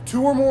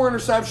 2 or more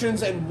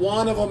interceptions and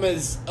one of them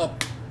is a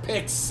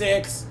pick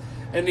six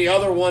and the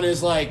other one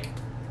is like,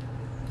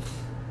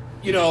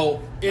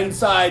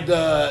 inside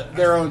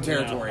their own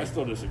territory. I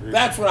still disagree.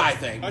 That's what I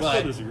think. I but,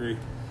 still disagree.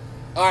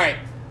 all right,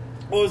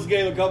 What was the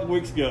game a couple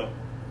weeks ago?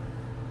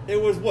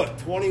 It was what,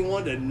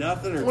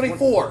 21-0 or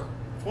 24.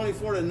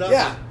 24-0?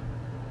 Yeah.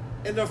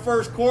 In the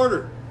first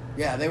quarter.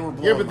 Yeah, they were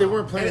blowing Yeah, but they them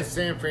weren't out. playing And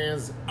San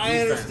Fran's I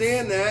defense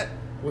understand that.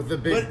 with the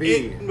big But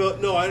B.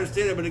 no, I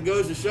understand it, but it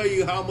goes to show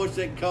you how much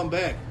they can come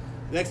back.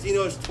 Next thing you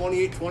know, it's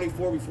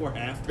 28-24 before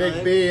halftime.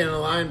 Big B in a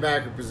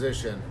linebacker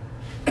position.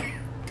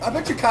 I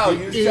bet you Kyle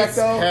He Juszczyk, eats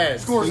though,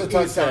 heads. scores He a eats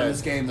touchdown in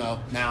heads. this game, though,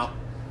 now.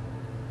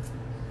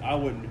 I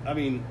wouldn't. I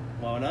mean,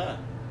 why not?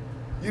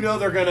 You know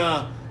they're going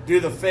to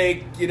do the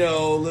fake,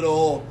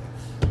 little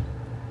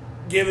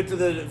give it to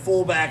the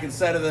fullback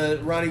instead of the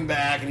running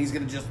back, and he's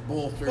going to just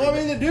bull through. Well, I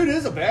mean, the dude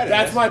is a badass.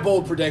 That's my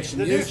bold prediction.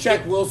 The dude-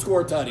 Juszczyk will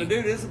score a tutty. The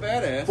dude is a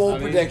badass. Bold I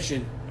mean,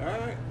 prediction. All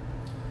right.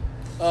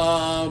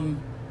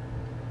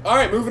 All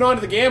right, moving on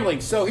to the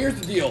gambling. So here's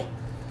the deal.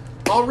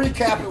 I'll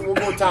recap it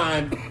one more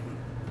time.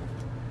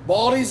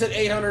 Baldy's at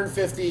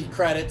 850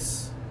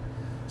 credits.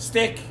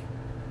 Stick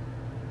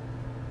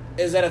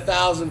is at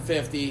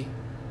 1,050.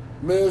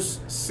 Moose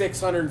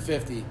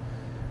 650.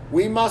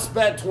 We must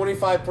bet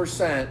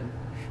 25%.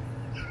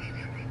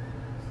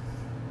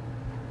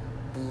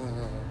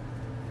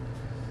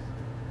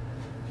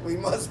 We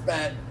must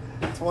bet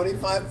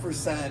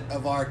 25%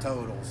 of our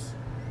totals.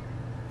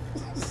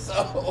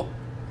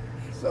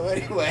 So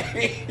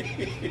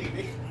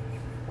anyway.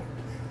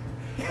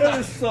 That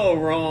is so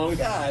wrong.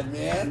 God,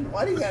 man,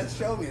 why do you guys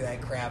show me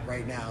that crap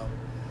right now?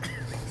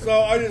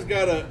 So I just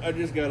got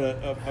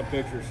a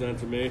picture sent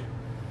to me.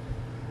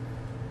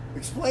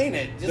 Explain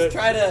it. Just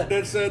try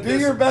to do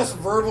your best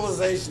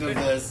verbalization of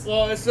this.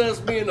 Well, it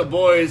says me and the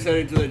boys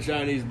heading to the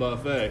Chinese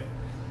buffet,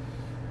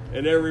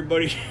 and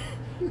everybody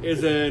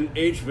is in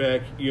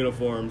HVAC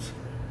uniforms.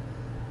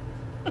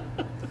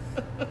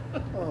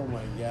 Oh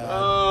my god.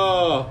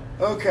 Oh,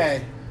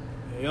 Okay.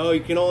 you know,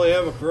 you can only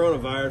have a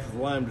coronavirus with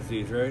Lyme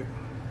disease, right?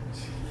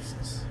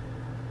 Jesus.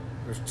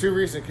 There's 2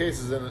 recent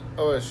cases in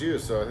OSU,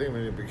 so I think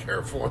we need to be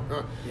careful.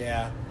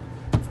 Yeah.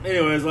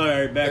 Anyways, all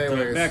right, back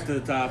Anyways. to the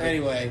topic.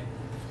 Anyway,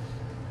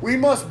 we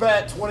must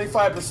bet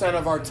 25%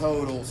 of our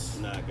totals.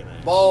 Not gonna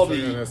happen.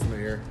 Baldy, An estimate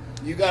here.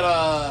 you got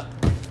a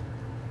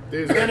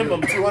These are-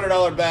 minimum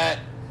 $200 bet.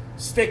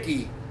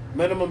 Sticky,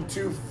 minimum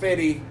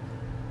 $250.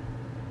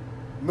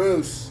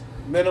 Moose,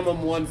 minimum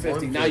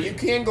 $150. Now you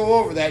can go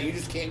over that. You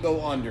just can't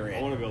go under I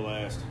it. want to go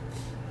last.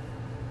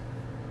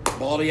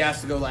 Baldy has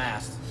to go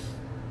last.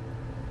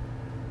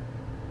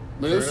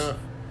 Fair Moose, enough.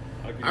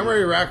 I could I'm use-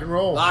 ready to rock and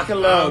roll. Lock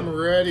and load. I'm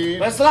ready.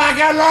 let's lock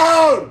and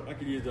load. I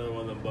could use the other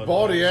one of them. Bud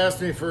Baldy Lights.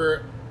 asked me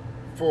for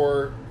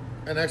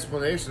an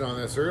explanation on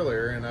this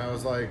earlier, and I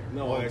was like,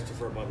 No, well, I asked you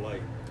for a Bud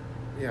Light.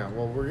 yeah,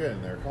 well, we're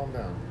getting there. Calm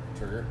down,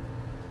 Trigger.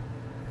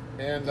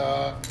 And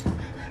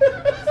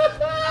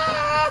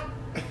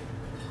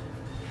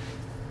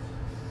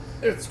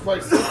it's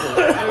quite simple.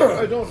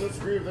 I don't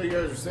disagree with what you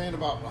guys are saying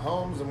about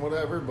Mahomes and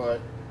whatever, but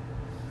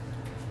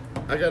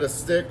I got to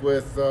stick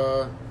with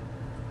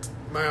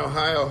my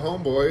Ohio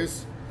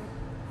homeboys.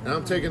 And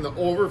I'm taking the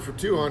over for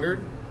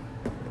 200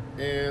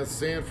 and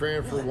San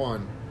Fran for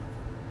 1.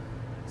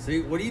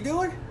 See, what are you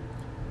doing?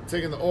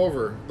 Taking the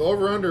over. The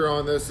over-under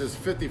on this is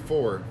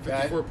 54.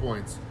 54 Okay.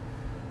 points.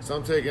 So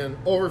I'm taking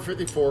over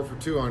 54 for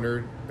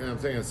 200, and I'm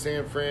taking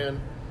San Fran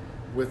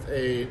with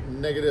a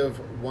negative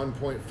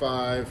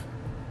 1.5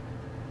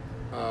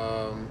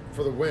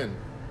 for the win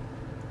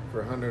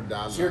for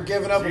 $100. So you're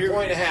giving up a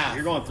point and a half.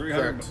 You're going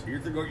 300. Correct.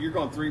 You're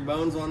going 3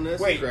 bones on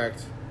this. Wait.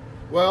 Correct.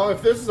 Well,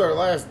 if this is our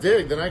last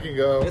dig, then I can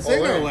go. This all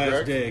ain't our in, last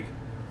correct? dig.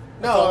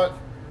 No, But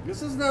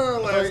This is not our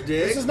last Like,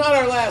 dig. this is not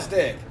our last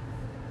dig.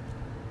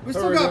 We thought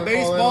still we got were doing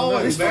all in baseball on and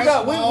that. We still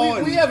got.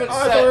 basketball. We haven't I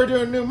thought set. we were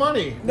doing new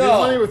money. No. New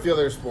money with the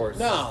other sports.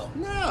 No.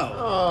 No.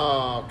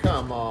 Oh,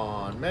 come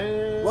on,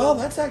 man. Well,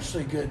 that's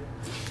actually good.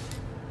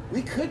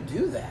 We could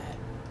do that.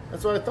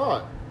 That's what I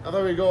thought. I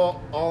thought we'd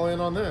go all in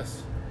on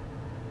this.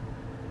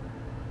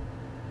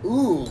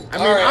 Ooh. I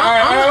mean, all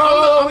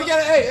right. We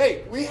gotta.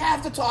 Hey, we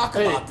have to talk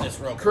Hey, about this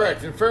real quick.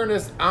 Correct. In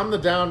fairness, I'm the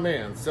down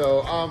man,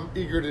 so I'm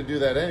eager to do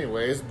that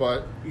anyways.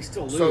 But You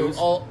still so lose.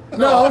 I'll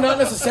No, not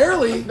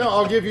necessarily. no.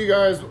 I'll give you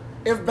guys.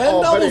 If Ben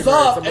all betting doubles rights.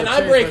 up I'm and gonna I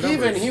change break my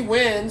even, numbers. he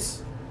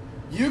wins.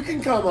 You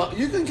can come up.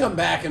 You can come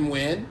back and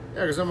win.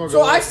 Yeah, because I'm gonna So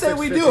go. I like say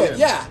we 650 do it. in.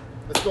 Yeah.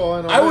 Let's go all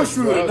in on I this. wish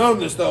we would have Well, known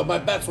this though. My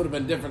bets would have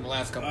been different the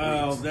last couple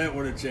Oh, weeks. that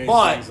would have changed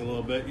But- things a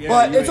little bit. Yeah,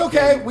 But you it's ain't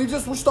okay.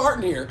 kidding. We're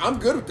starting here. I'm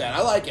good with that.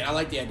 I like it. I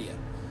like the idea.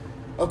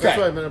 That's what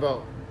I Okay. meant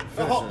about.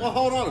 Well,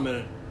 hold on a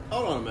minute.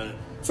 Hold on a minute.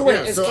 So wait,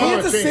 Yeah, is so I'm gonna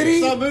Kansas change it.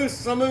 City?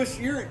 So Moose,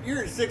 you're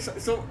at 6.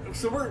 So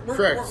we're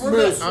Correct. We're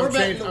Moose, betting, I'm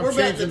changing- I'm we're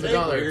betting changing the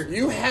table dollars. here.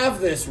 You have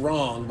this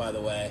wrong, by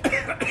the way.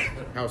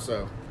 How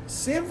so?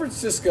 San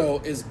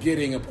Francisco is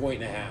getting a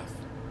point and a half.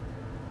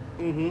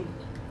 Mm-hmm.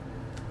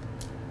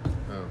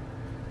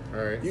 Oh,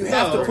 all right. You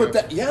have to No. put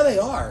that. Yeah, they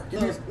are.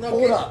 Give me,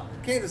 pull it up.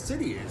 Kansas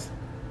City is.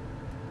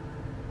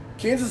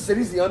 Kansas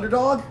City's the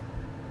underdog.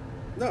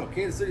 No,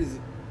 Kansas City's.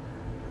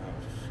 Oh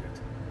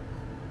shit.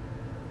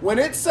 When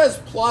it says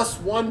plus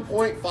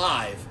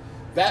 1.5,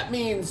 that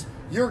means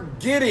you're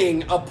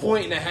getting a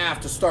point and a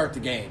half to start the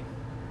game.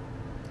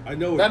 I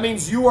know. That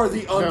means you are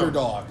the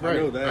underdog. I Right.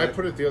 know that. I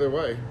put it the other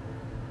way.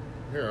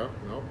 Here,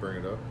 I'll bring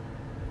it up.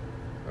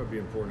 That would be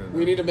important.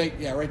 We need to make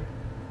right.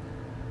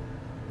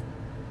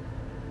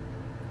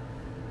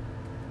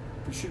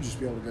 We should just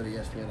be able to go to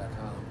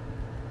ESPN.com.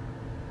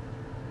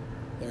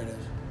 There it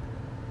is.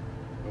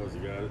 Oh,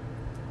 you got it.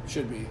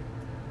 Should be.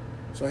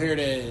 So here it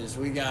is.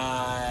 We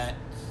got.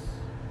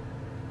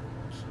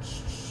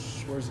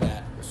 Where's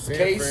that? San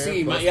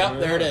KC. Fran plus Yep, 1.5.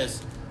 there it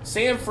is.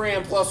 San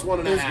Fran plus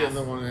 1.5. He's getting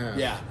the 1.5.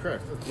 Yeah.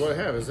 Correct. That's what I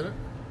have, isn't it?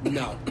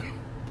 No.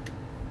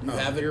 You Oh,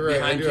 have it you're right.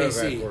 behind I do have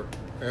KC. that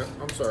for. Yeah,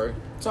 I'm sorry.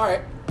 It's all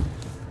right.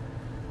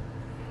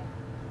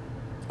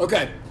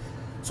 Okay.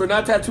 So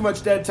not to have too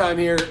much dead time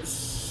here.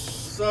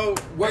 So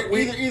What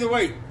we- either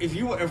way, if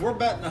we're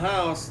betting the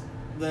house,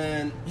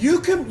 then You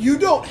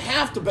don't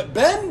have to bet.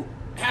 Ben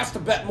has to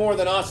bet more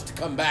than us to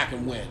come back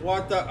and win. well,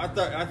 I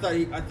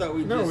thought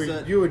we No, just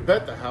said you would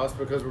bet the house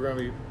because we're going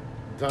to be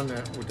done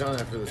that. We've done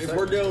that for the. If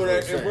we're doing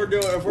it, if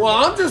we're Well,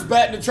 I'm just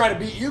betting to try to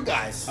beat you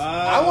guys.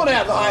 I want to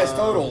have the highest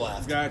total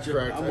left. Gotcha.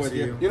 Correct, I'm I with see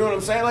you. You know what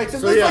I'm saying? Like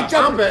this, So, this is yeah, like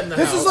Jeopardy. I'm betting the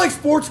This house. is like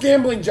sports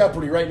gambling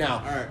Jeopardy right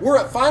now. All right. We're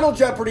at Final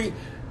Jeopardy.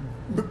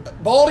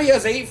 Baldy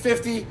has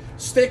 850.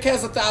 Stick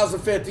has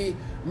 1,050.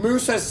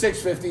 Moose has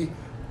 650.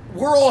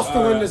 We're all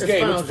still in this it's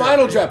game. Final It's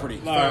Final Jeopardy.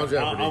 Jeopardy. All right,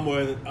 Final Jeopardy. I'm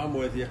with it. I'm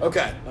with you.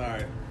 Okay.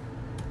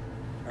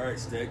 All right,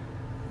 Stick.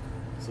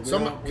 So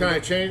Can I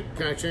change?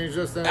 Can I change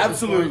this then? at this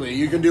point? Absolutely.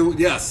 You can do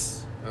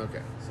yes.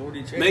 Okay. So what do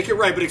you change? Make it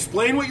right, but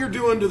explain what you're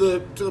doing to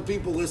the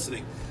people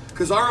listening,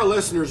 because our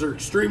listeners are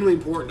extremely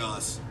important to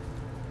us.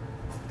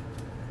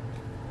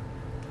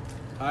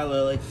 Hi,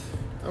 Lily.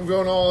 I'm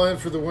going all in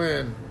for the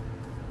win.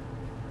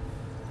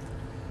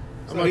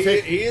 So he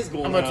is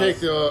going. I'm gonna take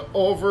the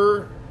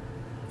over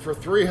for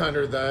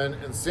 300 then,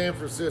 and San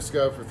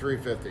Francisco for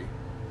 350.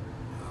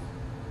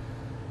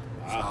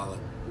 Solid.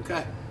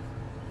 Okay.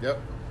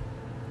 Yep.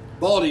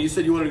 Baldy, you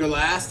said you wanted to go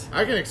last?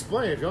 I can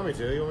explain if you want me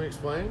to. You want me to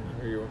explain?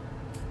 Or you?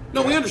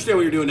 No, we understand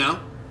what you're doing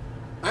now.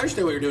 I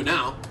understand what you're doing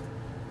now.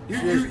 You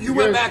You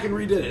went guys- back and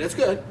redid it. That's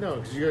good. No,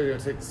 because you guys are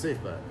gonna take the safe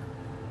bet.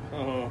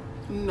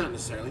 Not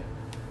necessarily.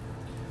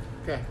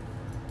 Okay.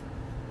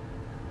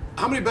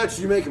 How many bets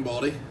are you making,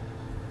 Baldy?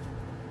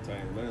 Tell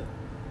you in a minute.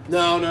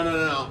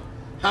 No.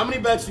 How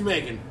many bets you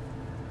making?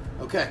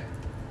 Okay.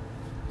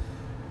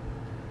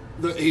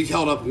 He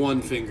held up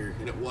one finger,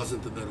 and it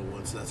wasn't the middle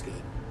one, so that's good.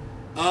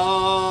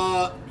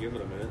 Give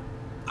it a minute.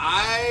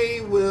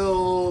 I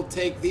will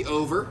take the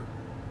over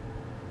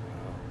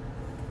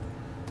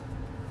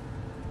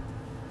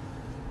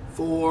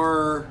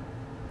for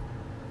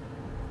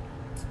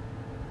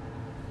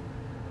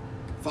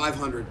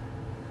 500.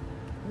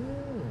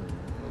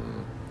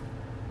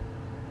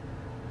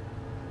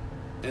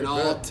 And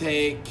I'll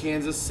take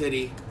Kansas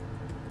City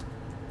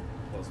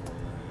Plus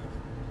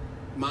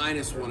 1.5.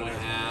 minus Or 1.5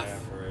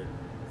 right?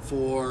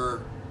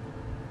 for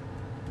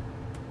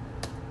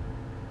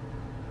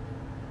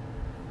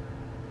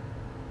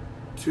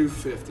 $250.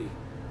 750.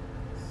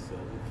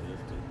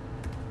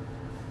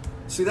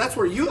 See, that's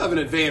where you have an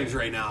advantage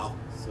right now.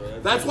 So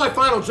That's why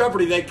Final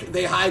Jeopardy,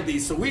 they hide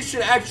these. So we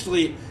should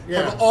actually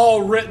Yeah. have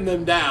all written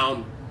them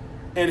down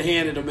and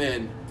handed them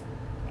in.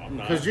 I'm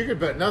not. Because you could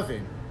bet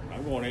nothing.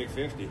 I'm going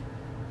 850.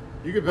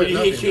 You could But bet he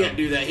nothing. can't though.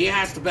 do that. He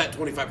has to bet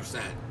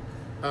 25%.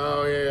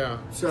 Oh yeah.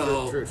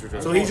 So, True.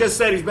 so he just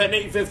said he's betting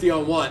 850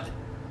 on what?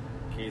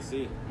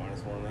 KC minus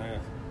 1.5.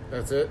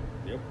 That's it.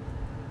 Yep.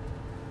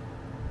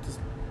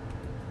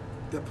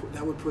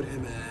 That would put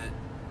him at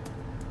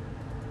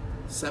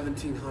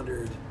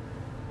 1,700.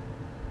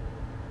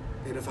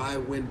 And if I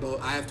win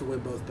both, I have to win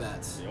both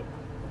bets. Yep.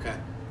 Okay.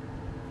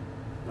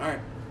 All right.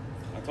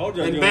 I told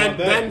you. I And was doing my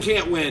Ben bet.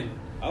 can't win.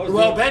 I was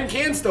Well, doing- Ben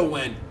can still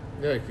win.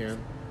 Yeah, you can.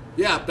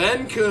 Yeah,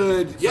 Ben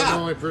could. I'm the Yeah,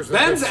 only person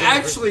that Ben's took San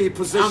Fran. actually I'm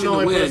positioned the to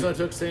only win. person that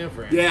took San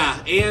Fran. Yeah,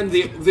 and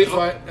the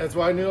That's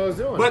why I knew I was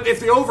doing. but if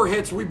the over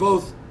hits, we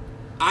both.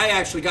 I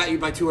actually got you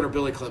by 200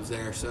 Billy Clubs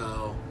there,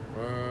 so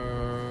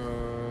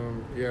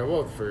Yeah,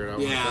 we'll have to figure it out.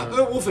 yeah, once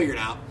that- we'll figure it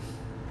out.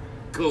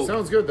 Cool.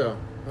 Sounds good though.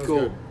 Sounds Cool.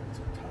 good.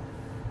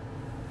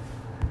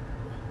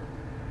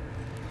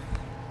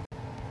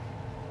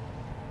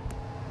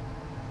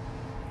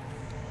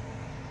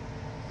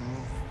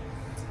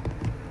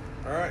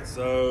 All right,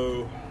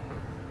 so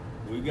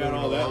we got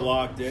all that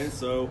locked in.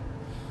 So,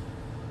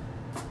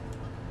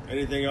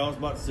 anything else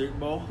about the Super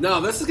Bowl?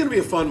 No, this is going to be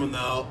a fun one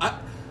though.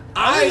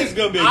 I think it's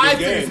gonna be a I good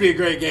think it's game. gonna be a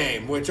great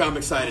game, which I'm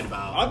excited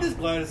about. I'm just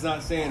glad it's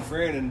not San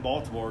Fran and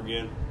Baltimore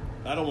again.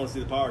 I don't want to see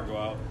the power go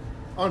out.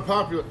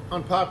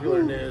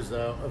 Unpopular news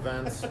though.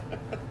 Events.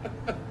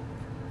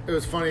 It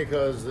was funny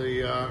because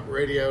the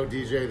radio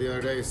DJ the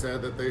other day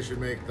said that they should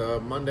make the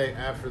Monday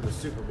after the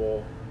Super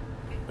Bowl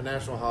a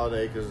national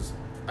holiday because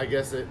I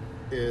guess it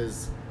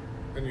is,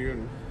 and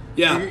you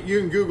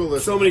can Google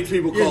this. So many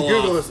people you call can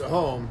Google off. this at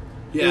home.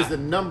 Yeah. It is the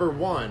number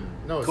one.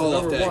 No, it's Call the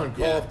off number day. one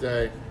call Yeah. off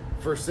day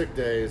for sick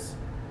days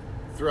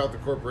throughout the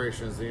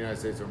corporations of the United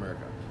States of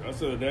America. That's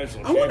the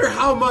national. I wonder champion.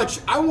 how much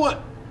I want.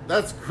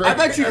 That's crazy. I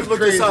bet you could That's look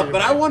this crazy up, to but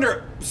me. I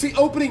wonder. See,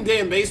 opening day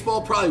in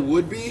baseball probably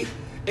would be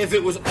if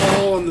it was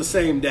all on the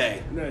same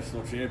day.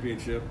 National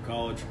championship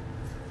college.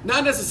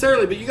 Not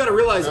necessarily, but you got to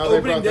realize No, they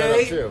opening brought that up,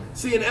 day. too.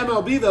 See, in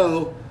MLB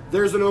though,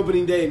 there's an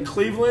opening day in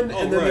Cleveland, Oh,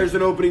 and then right. there's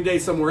an opening day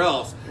somewhere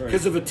else. Right.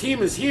 Because if a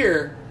team is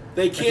here,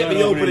 they It's can't not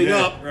be opening opening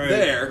day. up Right,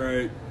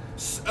 there.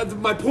 Right.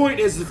 My point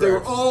is, if they were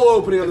Correct. all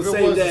opening on If the it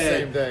same was the day,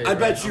 same day, I right,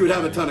 bet you would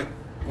I'm have a ton of.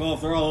 Well,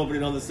 if they're all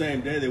opening on the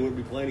same day, they wouldn't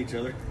be playing each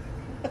other.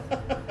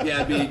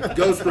 Yeah, it'd be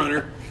Ghost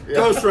Runner. Yeah.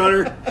 Ghost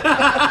Runner.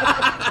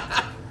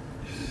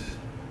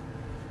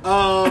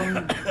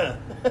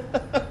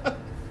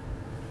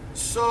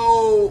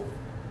 So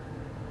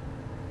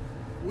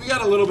we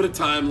got a little bit of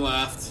time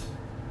left.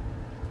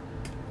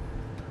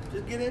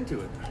 Just get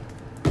into it.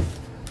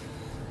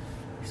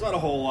 There's not a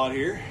whole lot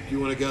here. You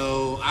want to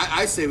go?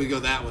 I say we go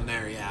that one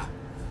there. Yeah.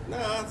 No,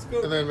 let's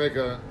go. And then make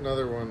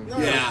another one. No.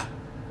 Yeah.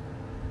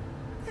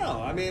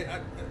 No, I mean,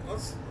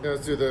 let's. Yeah,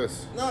 let's do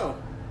this. No,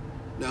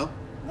 No.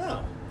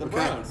 no. The Okay.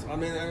 Browns. I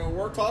mean,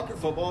 we're talking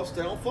football.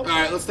 Stay on football.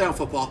 All right, let's stay on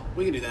football.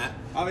 We can do that.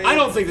 I mean- I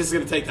don't think this is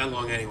going to take that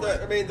long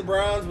anyway. The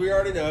Browns, we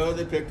already know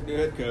they picked a new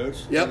head coach.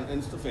 Yep.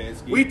 In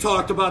Stefanski. We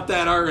talked about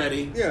that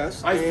already.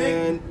 Yes. I and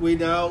think. we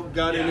now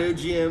got Yeah. a new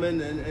GM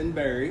in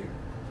Barry.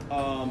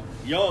 Young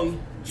GM.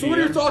 So, what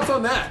are your thoughts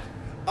on that?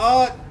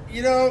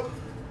 You know,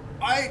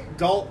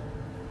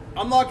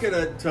 I'm not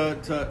gonna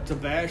to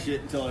bash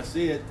it until I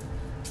see it.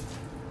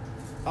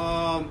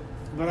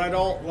 But I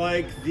don't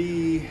like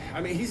the.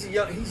 I mean, he's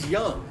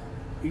young,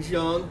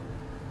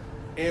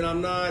 and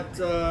I'm not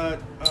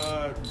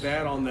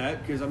bad on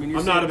that because I mean,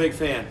 I'm not a big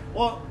fan.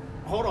 Well,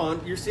 hold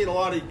on, you're seeing a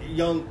lot of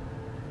young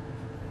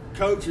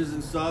coaches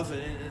and stuff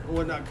and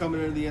whatnot coming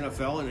into the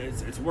NFL, and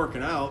it's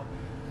working out.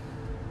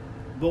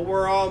 But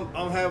where I'm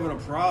having a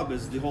problem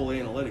is the whole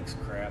analytics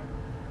crap.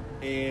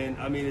 And,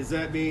 I mean, is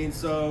that being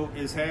so?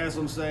 Is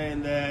Haslam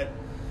saying that,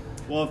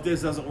 well, if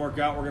this doesn't work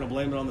out, we're going to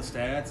blame it on the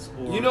stats?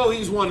 Or You know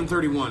he's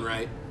 1-31,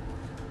 right?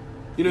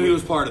 You know he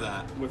was part of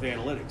that. with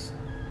analytics.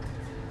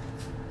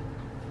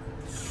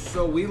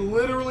 So we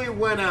literally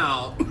went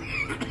out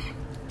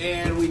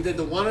and we did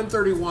the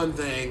 1-31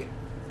 thing,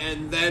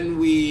 and then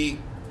we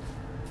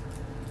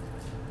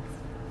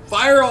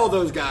fire all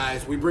those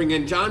guys. We bring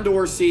in John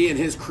Dorsey and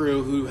his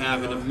crew who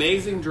have an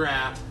amazing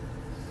draft.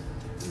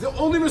 The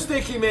only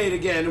mistake he made,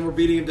 again, and we're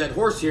beating a dead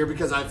horse here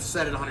because I've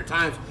said it 100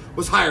 times,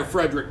 was hire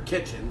Frederick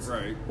Kitchens,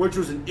 Right. which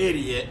was an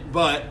idiot,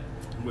 but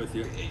I'm with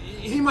you.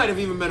 he might have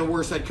even been a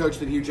worse head coach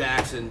than Hugh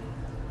Jackson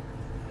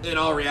in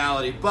all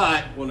reality,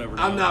 but We'll never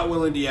know. I'm not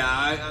willing to,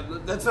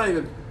 that's not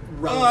even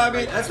relevant. I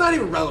mean, that's not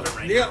even relevant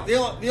right now.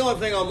 The only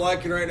thing I'm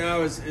liking right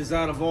now is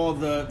out of all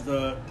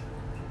the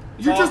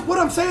You're just, what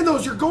I'm saying though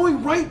is you're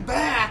going right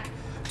back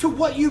to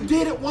what you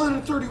did at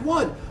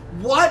 1-31.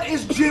 What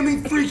is Jimmy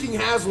freaking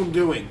Haslam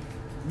doing?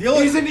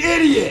 He's an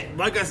idiot.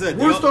 like I said,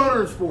 Worst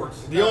owner in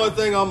sports. the only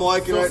thing I'm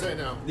liking Still right say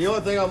no. The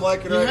only thing I'm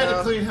liking He right had now.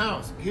 to clean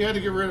house. He had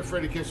to get rid of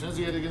Freddie Kitchens.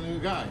 He had to get a new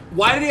guy.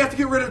 Why did he have to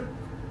get rid of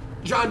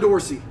John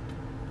Dorsey?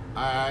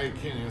 I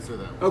can't answer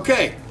that.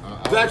 Okay,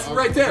 that's I'll-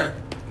 right there.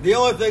 The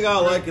only thing I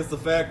like is the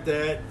fact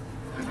that,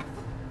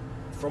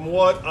 from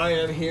what I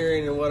am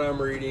hearing and what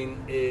I'm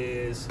reading,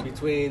 is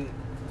between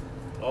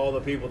all the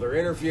people they're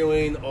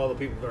interviewing, all the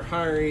people they're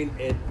hiring,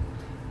 and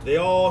they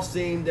all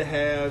seem to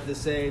have the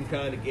same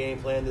kind of game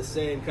plan, the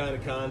same kind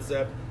of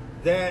concept.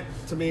 That,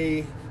 to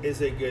me,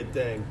 is a good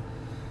thing.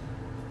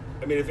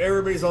 I mean, if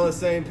everybody's on the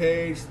same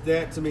page,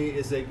 that, to me,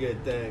 is a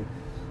good thing.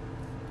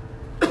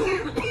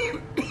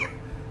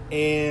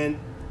 And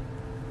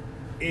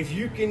if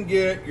you can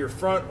get your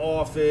front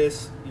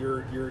office,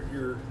 your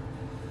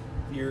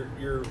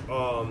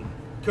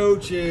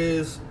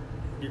coaches,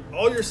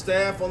 all your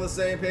staff on the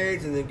same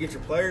page, and then get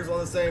your players on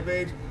the same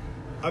page,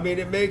 I mean,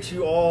 it makes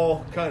you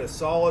all kind of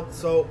solid.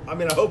 So, I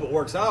mean, I hope it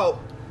works out.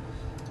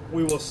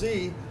 We will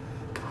see.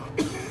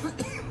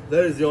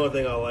 That is the only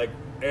thing I like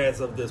as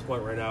of this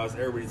point right now is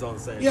everybody's on the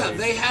same Yeah, page.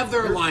 they have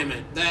their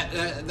alignment.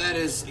 That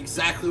is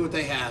exactly what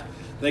they have.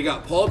 They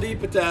got Paul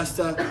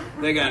DePodesta,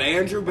 they got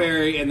Andrew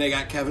Berry, and they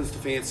got Kevin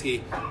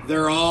Stefanski.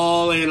 They're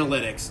all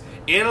analytics.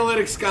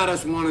 Analytics got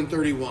us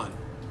 1-31.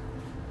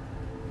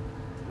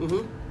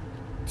 Mm-hmm.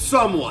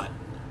 Somewhat.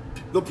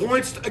 The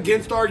points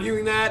against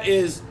arguing that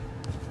is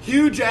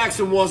Hugh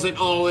Jackson wasn't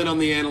all in on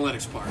the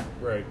analytics part.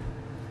 Right.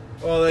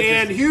 Well, that's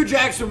And just- Hugh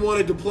Jackson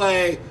wanted to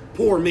play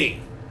poor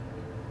me.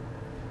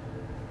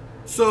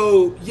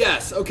 So,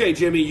 yes, okay,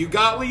 Jimmy, you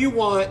got what you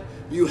want.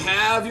 You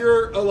have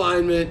your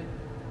alignment.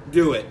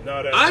 Do it.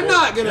 No, that's I'm work.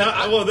 not gonna.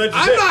 No, well, that's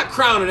just I'm it. not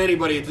crowning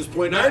anybody at this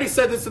point. And I already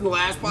said this in the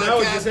last podcast. now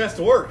it just has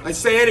to work. I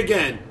say it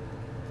again.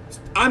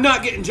 I'm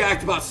not getting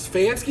jacked about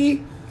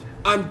Stefanski.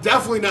 I'm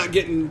definitely not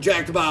getting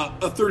jacked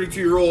about a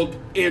 32-year-old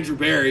Andrew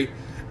Berry.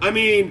 I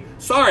mean,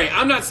 sorry,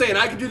 I'm not saying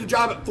I could do the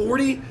job at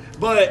 40,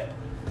 but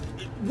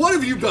what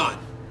have you done?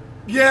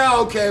 Yeah,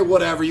 okay,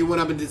 whatever. You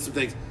went up and did some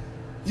things.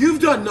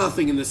 You've done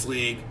nothing in this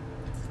league.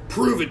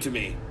 Prove it to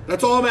me.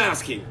 That's all I'm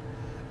asking.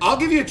 I'll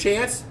give you a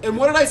chance. And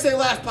what did I say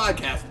last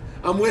podcast?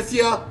 I'm with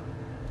you.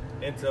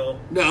 Until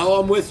No,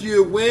 I'm with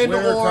you. Win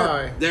Win or or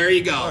tie. there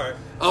you go. All right.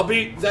 I'll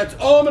be. That's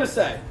all I'm gonna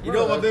say. you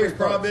know what my that's biggest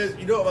pretty problem close. is.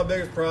 You know what my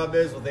biggest problem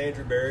is with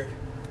Andrew Berry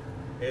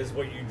is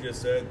what you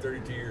just said.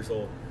 32 years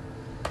old.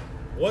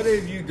 What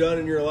have you done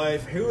in your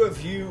life? Who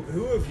have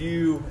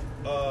you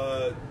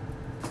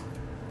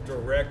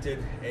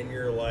directed in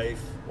your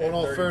life? Well, in at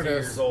all 32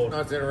 fairness, years old?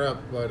 not to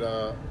interrupt,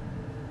 but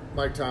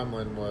Mike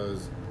Tomlin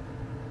was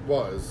one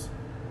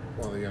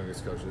of the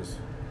youngest coaches.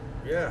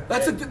 Yeah,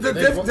 That's And-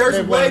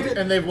 there's way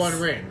and they've won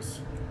rings.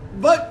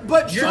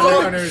 but You're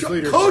under his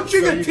leadership,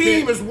 coaching so a you team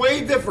can't- is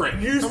way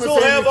different. You I'm still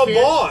saying have you a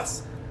can't-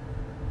 boss.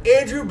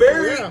 Andrew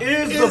Berry Oh, yeah.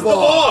 Is is the the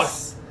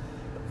boss.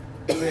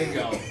 boss. There you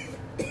go.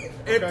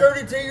 At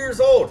 32 years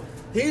old,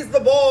 he's the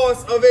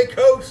boss of a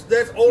coach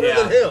that's older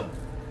Yeah. than him.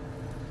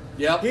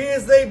 Yep. He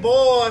is the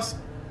boss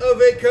of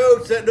a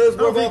coach that knows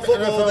I more don't about think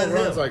the football than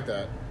NFL runs him. like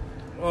that.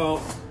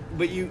 Well,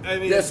 but I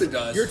mean, Yes, it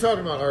does. You're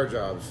talking about our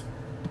jobs.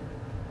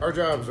 Our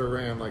jobs are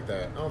ran like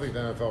that. I don't think the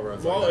NFL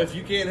runs well, like that. if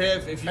you can't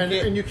have, if you and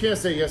can't, you can't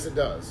say yes, it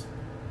does.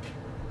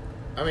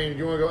 I mean,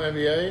 you want to go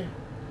NBA?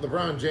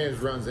 LeBron James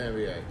runs the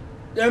NBA.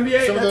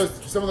 NBA.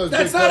 Some of those.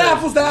 That's big not players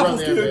apples to run apples,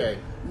 the dude. NBA.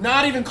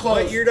 Not even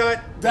close. But you're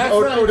not. That's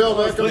not even Odell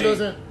close. Beckham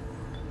doesn't.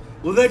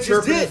 Well, that's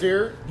just Chirp in it. his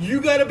ear?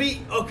 You got to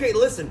be okay.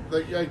 Listen,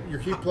 Like your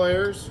key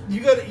players you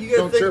got to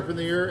don't think. chirp in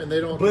the ear and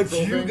they don't. But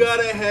control you things. got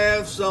to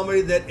have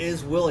somebody that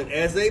is willing,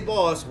 as a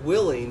boss,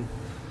 willing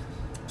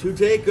to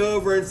take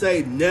over and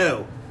say,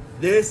 no,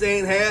 this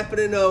ain't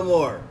happening no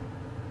more.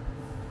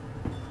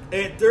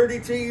 At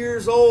 32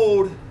 years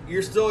old,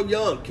 you're still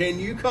young. Can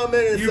you come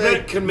in and You say,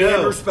 better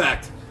command no,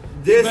 respect.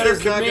 this Better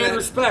is not command gonna,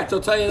 respect.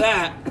 I'll tell you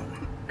that.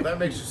 That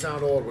makes you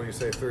sound old when you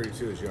say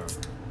 32 is young.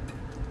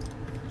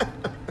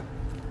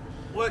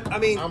 What? I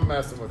mean, I'm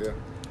messing with you.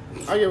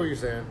 I get what you're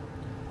saying.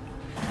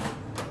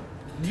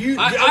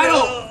 I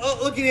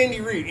don't look at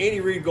Andy Reid. Andy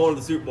Reid going to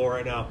the Super Bowl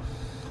right now.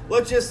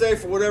 Let's just say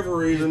for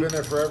whatever He's reason, been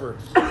there forever.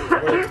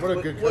 What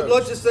a good coach.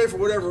 let's just say for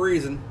whatever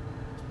reason,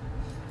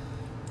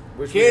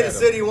 Wish we had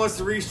Kansas him. City wants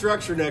to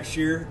restructure next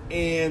year,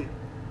 and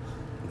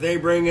they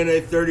bring in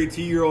a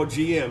 32-year-old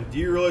GM. Do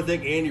you really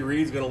think Andy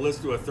Reid's going to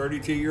listen to a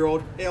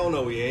 32-year-old? Hell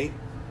no, he ain't.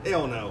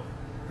 Hell no.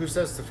 Who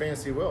says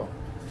Stefanski will?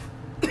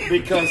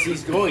 Because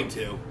he's going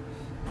to.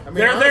 I mean,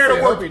 They're there honestly, to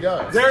I work. hope he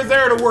does. They're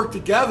there to work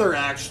together,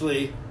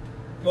 actually.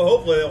 Well,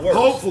 hopefully that works.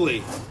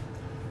 Hopefully.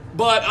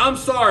 But I'm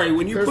sorry,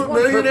 when you There's put one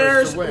purpose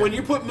millionaires, to win. when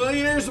you put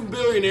millionaires and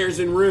billionaires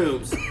in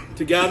rooms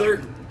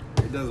together,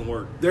 It doesn't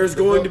work. there's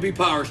going to be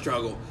power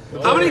struggle. How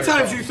many billionaires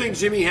times talk. do you think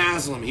Jimmy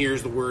Haslam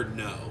hears the word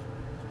no?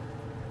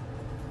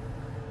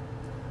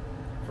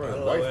 For I his don't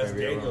know, wife, ask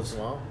maybe every once Daniels. in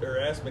a while. Or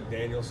ask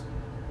McDaniels.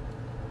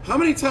 How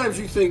many times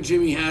do you think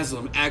Jimmy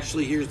Haslam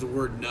actually hears the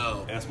word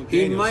no? Ask He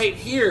McDaniels. might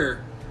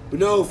hear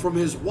no from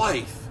his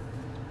wife,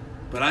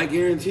 but I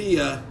guarantee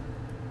you,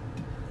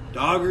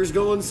 Dogger's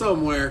going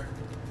somewhere.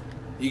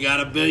 You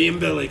got a billion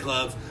Billy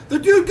clubs. The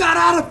dude got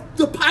out of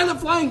the Pilot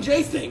Flying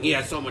J thing. He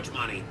has so much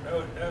money.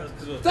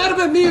 If that had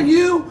been me and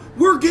you,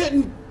 we're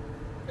getting,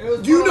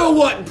 you know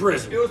what, in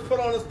prison. It was put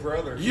on his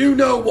brother. You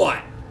know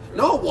what?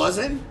 No, it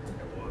wasn't.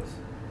 It was.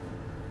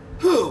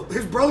 Who?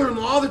 His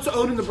brother-in-law that's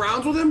owning the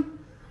Browns with him?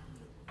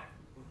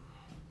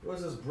 It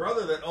was his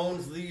brother that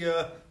owns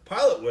the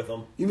pilot with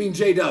him. You mean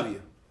JW?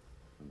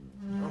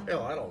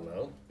 Hell, I don't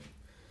know.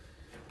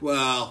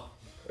 Well,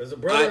 Is it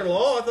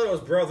brother-in-law? I thought it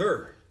was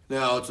brother.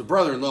 no, it's a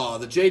brother-in-law.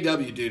 The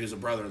JW dude is a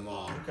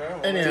brother-in-law.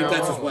 Anyhow,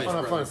 that's his wife's on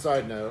a brother. fun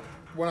side note,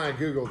 when I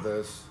Googled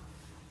this,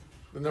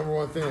 the number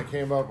one thing that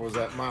came up was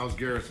that Myles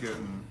Garrett's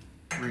getting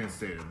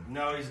reinstated.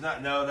 No, he's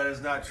not. No, that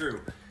is not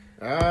true.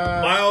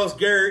 Uh, Myles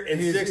Garrett in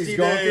he's 60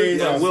 going through days.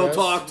 the process. We'll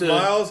talk to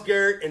Myles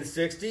Garrett in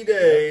 60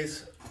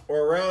 days,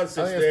 or around 6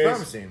 I think it's days,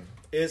 promising.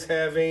 is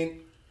having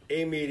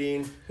a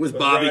meeting with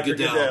Bobby Roger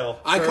Goodell.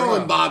 I Fair call him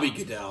enough. Bobby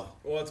Goodell.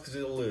 Well, that's because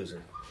he's a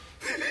loser.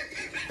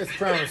 It's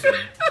promising.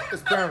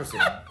 It's promising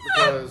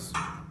because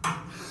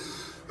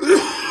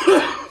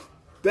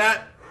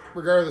That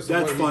regardless of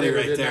That's what funny he did or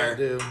right did there. not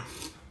do,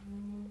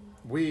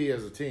 we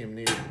as a team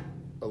need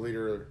a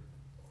leader.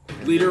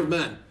 leader of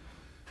men.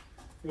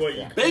 What,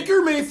 you,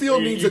 Baker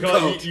Mayfield needs a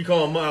coach. You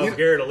call Myles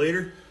Garrett a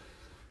leader?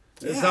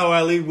 This is how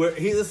I lead. This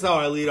is how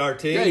I lead our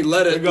team. Yeah, he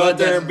let it- We go let out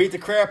there that- and beat the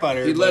crap out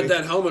of He everybody. led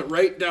that helmet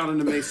right down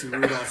into Mason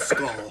Rudolph's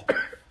skull.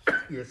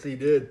 Yes, he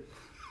did.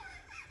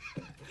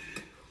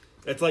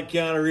 It's like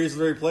Keanu Reeves'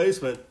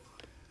 replacement.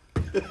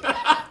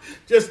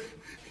 Just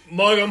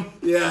mug him.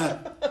 Yeah.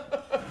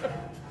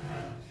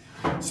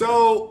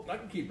 So, I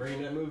can keep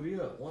bringing that movie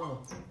up. Wow.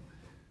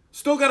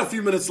 still got a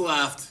few minutes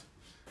left.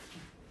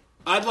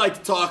 I'd like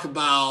to talk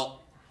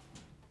about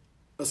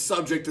a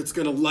subject that's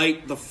going to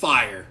light the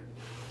fire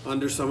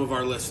under some of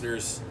our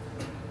listeners'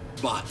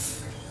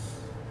 butts.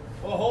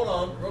 Well, hold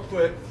on, real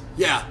quick.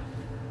 Yeah.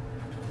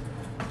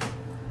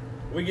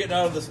 We getting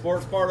out of the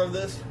sports part of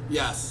this?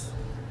 Yes.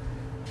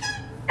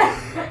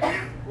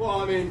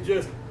 Well, I mean,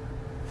 just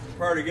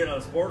prior to getting on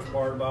the sports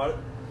part about it,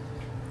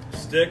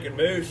 Stick and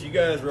Moose, you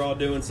guys were all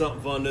doing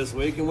something fun this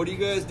week. And what are you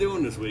guys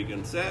doing this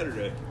weekend?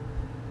 Saturday.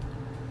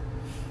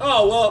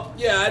 Oh, well,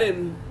 yeah, I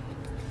didn't.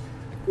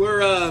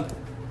 We're,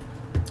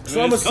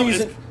 summer it's coming-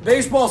 season.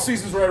 Baseball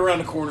season's right around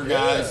the corner,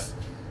 guys.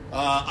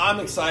 I'm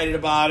excited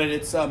about it.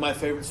 It's my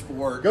favorite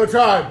sport. Go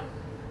Tribe!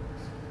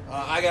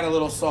 I got a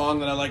little song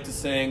that I like to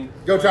sing.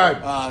 Go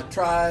Tribe!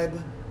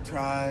 Tribe,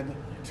 tribe,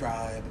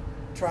 tribe,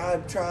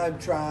 tribe, tribe,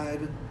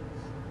 tribe.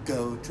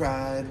 Go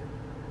Tribe.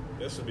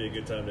 This would be a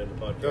good time to end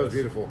the podcast. That was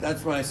beautiful.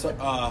 That's my.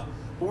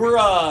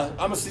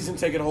 I'm a season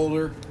ticket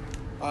holder.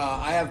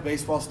 I have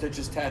baseball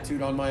stitches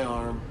tattooed on my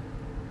arm.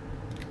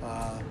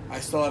 I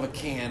still have a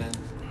cannon.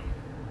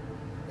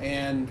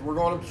 And we're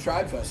going up to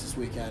Tribe Fest this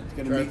weekend.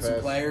 Going to Tribe meet some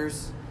Fest.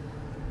 players.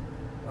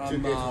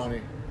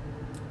 2K20.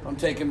 I'm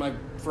taking my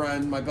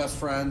best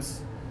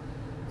friends,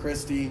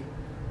 Christy,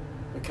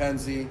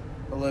 Mackenzie,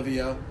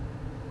 Olivia,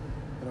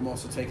 and I'm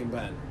also taking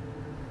Ben.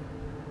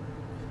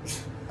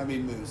 I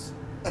mean Moose.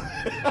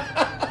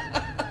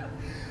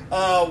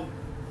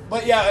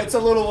 But yeah, it's a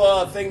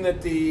little thing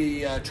that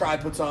the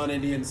Tribe puts on,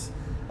 Indians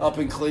up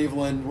in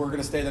Cleveland. We're going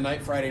to stay the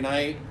night Friday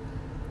night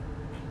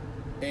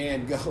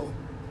and go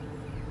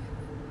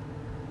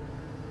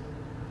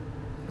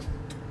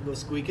Go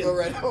squeaking. Go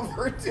right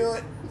over to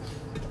it.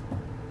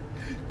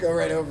 Go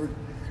right over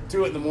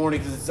to it in the morning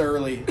because it's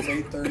early. It's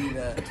 8:30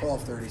 to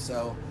 12:30.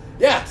 So,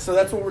 yeah, so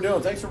that's what we're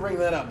doing. Thanks for bringing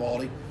that up,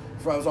 Baldy.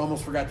 I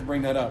almost forgot to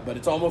bring that up. But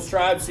it's almost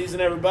tribe season,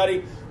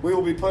 everybody. We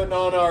will be putting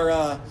on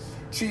our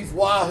Chief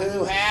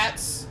Wahoo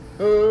hats,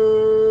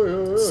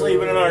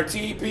 sleeping in our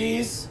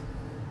teepees,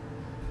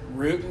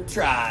 rooting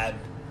tribe.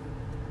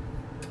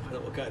 I don't know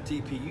what kind of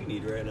TP you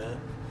need right now.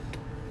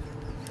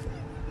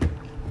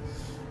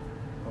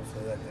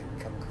 Hopefully that didn't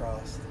come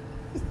across.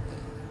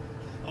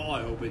 Oh,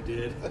 I hope it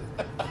did.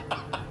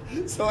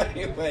 So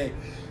anyway,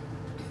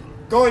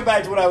 going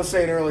back to what I was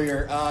saying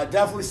earlier,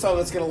 definitely something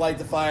that's going to light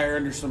the fire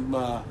under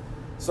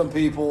some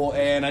people,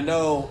 and I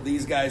know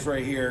these guys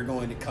right here are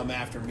going to come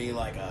after me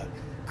like a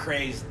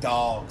crazed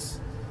dogs.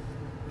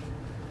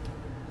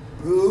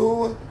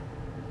 Who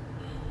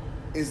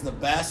is the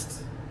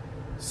best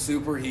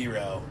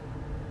superhero?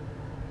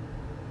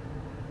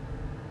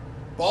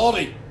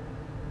 Baldy,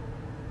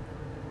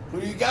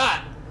 who do you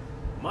got?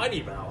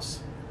 Mighty Mouse.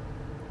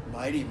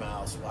 Mighty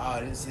Mouse. Wow, I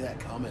didn't see that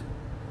coming.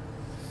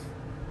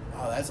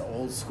 Wow, that's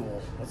old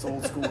school. That's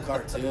old school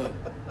cartoon.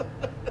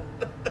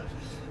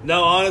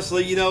 No,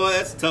 honestly, you know what?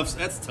 That's tough.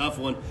 That's a tough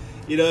one.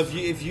 You know, if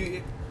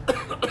you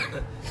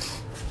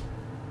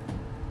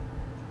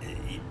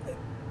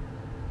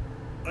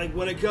like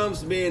when it comes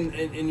to being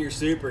in your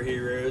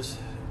superheroes,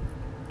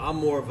 I'm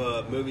more of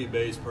a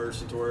movie-based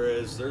person,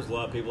 whereas there's a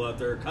lot of people out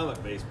there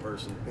comic-based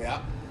person.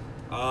 Yeah.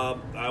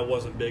 I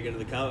wasn't big into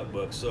the comic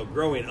books, so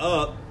growing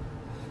up,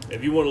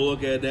 if you want to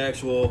look at an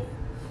actual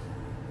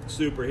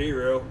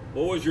superhero,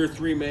 what was your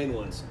three main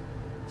ones?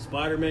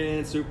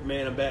 Spider-Man,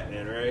 Superman, and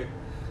Batman, right?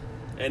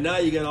 And now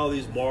you got all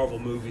these Marvel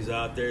movies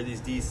out there,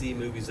 these DC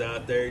movies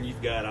out there, and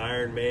you've got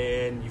Iron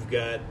Man, you've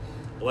got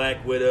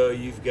Black Widow,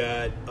 you've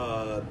got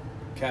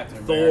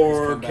Captain Thor,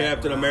 America's come back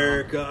Captain around.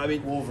 America. I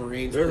mean,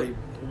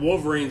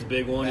 Wolverine's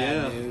big one,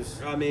 bad yeah.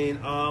 news. I mean,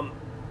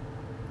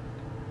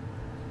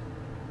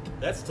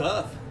 that's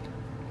tough.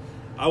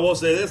 I will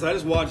say this: I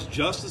just watched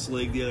Justice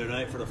League the other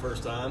night for the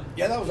first time.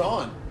 Yeah, that was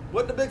on.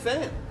 Wasn't a big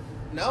fan.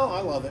 No,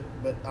 I love it,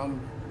 but I'm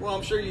Well,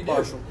 I'm sure you do.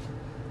 partial.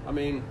 I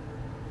mean,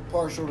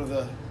 Partial to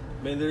the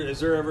is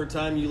there ever a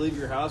time you leave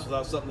your house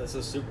without something that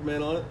says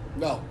Superman on it?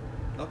 no,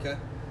 Okay.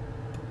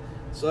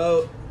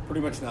 So, pretty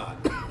much not.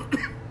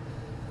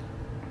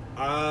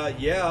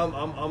 yeah,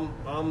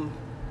 I'm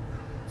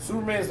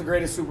Superman's the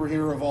greatest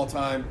superhero of all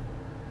time.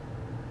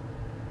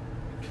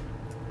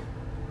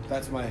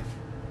 That's my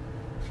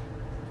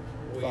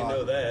Well, thought. you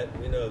know that.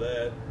 We know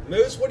that.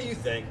 Moose, what do you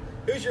think?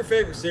 Who's your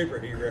favorite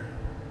superhero?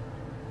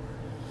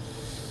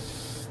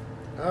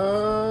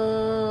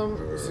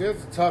 See,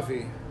 that's a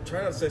toughie.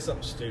 Try not to say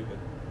something stupid.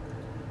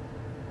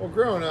 Well,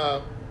 growing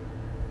up,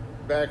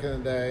 back in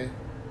the day,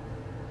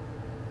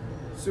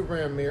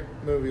 Superman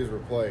movies were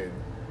played.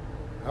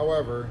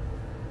 However,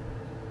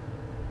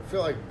 I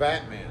feel like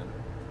Batman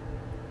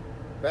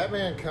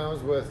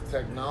comes with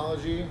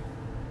technology,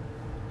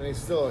 and he's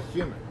still a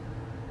human.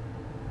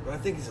 But I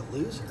think he's a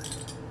loser.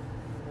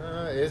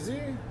 Is he?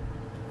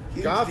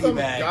 huge Gotham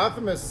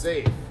D-bag. is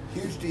safe.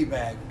 Huge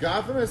D-bag.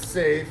 Gotham is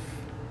safe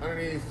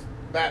underneath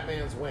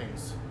Batman's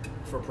wings.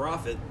 For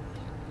profit.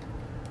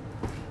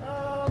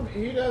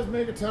 He does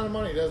make a ton of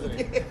money, doesn't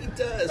he? He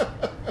does.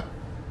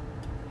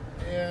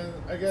 And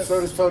I guess So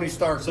does Tony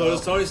Stark. So though.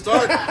 does Tony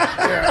Stark.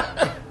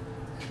 yeah.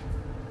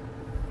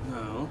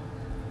 No.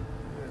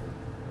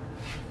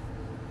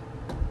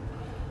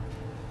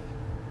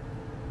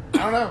 I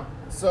don't know.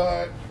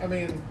 So I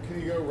mean,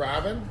 can you go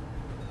Robin?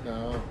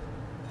 No.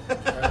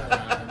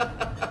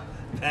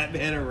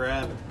 Batman and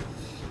Robin.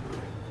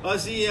 Oh,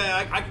 see,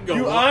 yeah, I could go.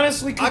 You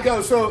honestly could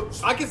go. So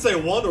I could say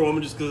Wonder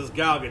Woman just because it's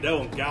Gal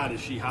Gadot, and God,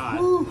 is she hot.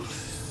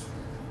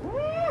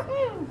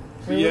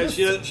 But yeah,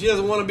 she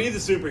doesn't want to be the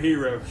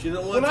superhero. She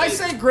doesn't want when to I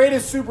say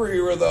greatest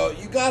superhero, though,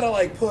 you gotta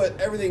like put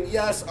everything.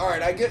 Yes, all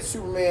right. I get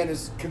Superman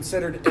is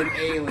considered an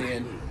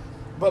alien,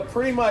 but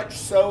pretty much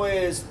so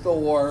is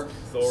Thor.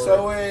 Thor.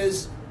 So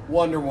is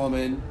Wonder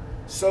Woman.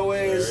 So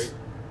is Right.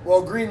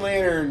 well, Green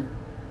Lantern,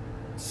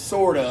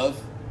 sort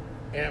of.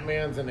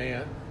 Ant-Man's an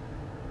ant.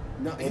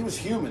 No, he was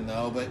human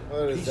though, but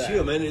What is He's that?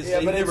 human. Yeah,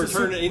 He but never it's a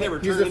turned. suit- He never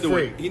he's turned a into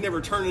freak. He never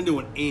turned into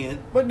an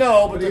ant. but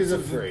no, but, But he's the, a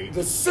freak.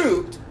 the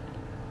suit.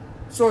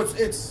 So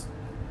it's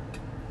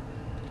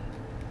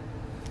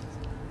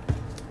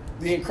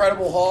the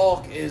Incredible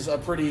Hulk is a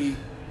pretty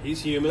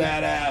He's human.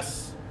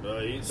 badass.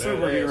 He's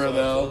superhero, badass,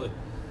 though.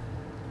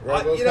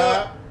 absolutely. RoboCop. You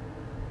know,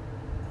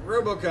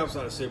 RoboCop's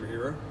not a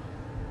superhero.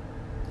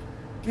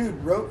 Dude,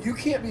 you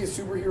can't be a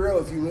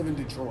superhero if you live in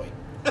Detroit.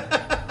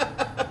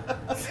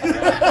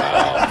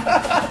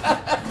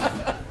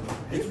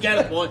 You got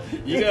a point.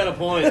 You got a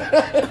point.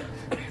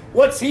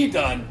 What's he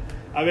done?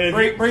 I mean,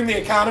 Bring the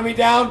economy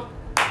down?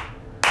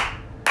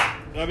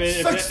 I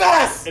mean,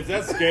 Success! If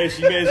that's the case,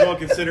 you may as well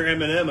consider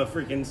Eminem a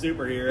freaking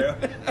superhero.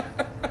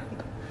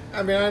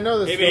 I mean, I know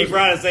this. Maybe he goes-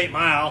 brought us 8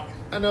 Mile.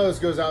 I know this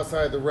goes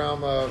outside the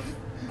realm of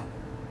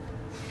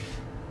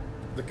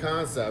the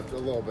concept a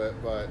little bit,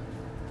 but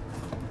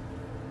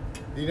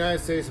the United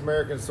States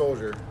American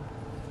soldier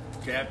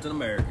Captain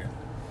America.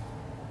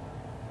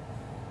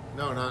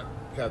 No, not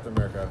Captain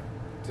America.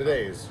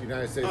 Today's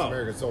United States Oh.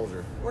 American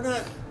soldier. We're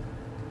not.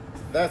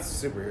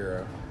 That's a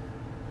superhero.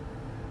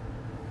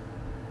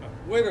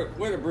 Way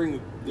to bring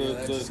Yeah,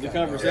 that just the got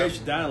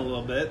conversation down a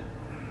little bit.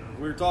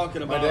 We were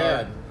talking My about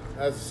dad.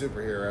 That's a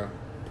superhero.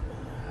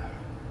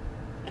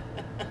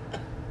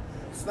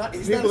 It's not.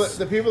 He's People not. that-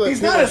 the people that he's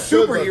people not a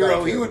should look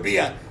superhero. up He to. would be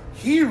a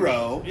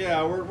hero.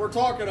 Yeah, we're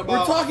talking We're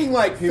about. talking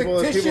like People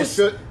that people fictitious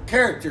should-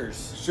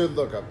 characters Should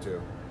look up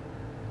to.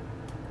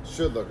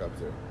 Should look up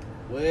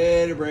to.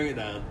 Way to bring it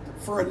down.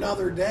 for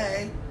another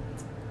day.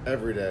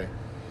 Every day.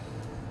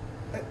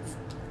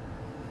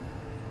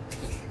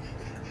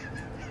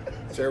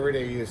 It's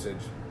everyday usage.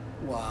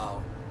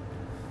 Wow,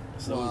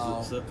 So Wow.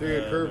 it's Threw you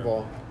a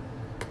curveball.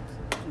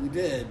 we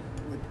did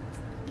with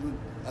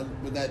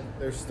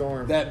There's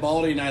Storm. that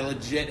Baldy and I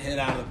legit hit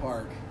out of the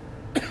park.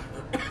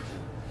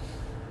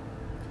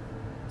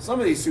 Some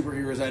of these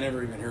superheroes I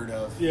never even heard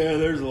of, Yeah,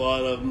 there's a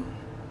lot of them.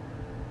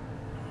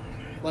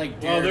 like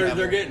Well, Daredevil.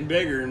 they're getting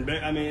bigger and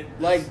big. I mean,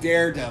 Like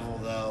Daredevil,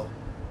 though.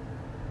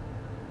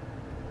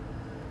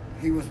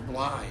 He was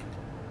blind.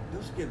 it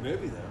was a good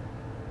movie though.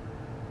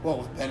 What,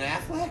 with Ben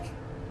Affleck?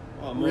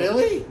 Well,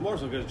 Really? More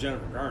so because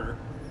Jennifer Garner.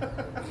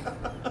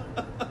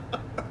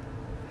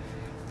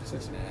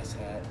 Such an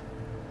asshat.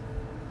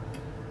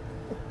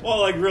 Well,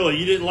 like really,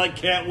 you didn't like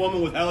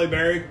Catwoman with Halle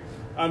Berry?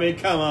 I mean,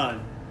 come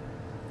on.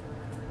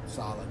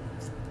 Solid.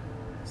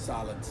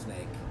 Solid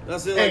snake.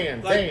 That's it.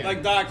 Dan.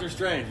 Like Doctor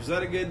Strange. Was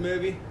that a good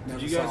movie? Never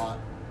Did you guys? saw it.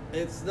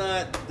 It's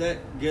not that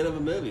good of a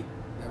movie.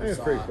 I Never think it's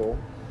saw pretty it. cool.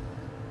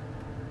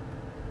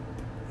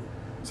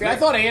 See, I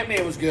thought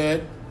Ant-Man was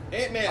good.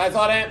 Ant-Man. I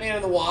thought Ant-Man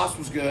and the Wasp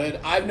was good.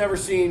 I've never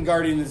seen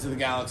Guardians of the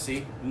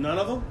Galaxy. None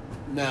of them.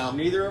 No.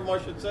 Neither of them,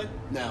 I should say.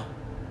 No.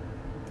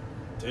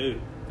 Dude,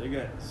 they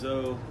got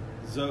Zoe.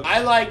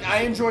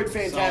 I enjoyed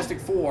Fantastic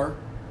Four.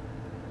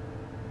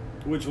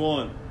 Which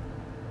one?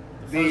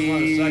 The first one or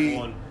the second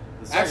one?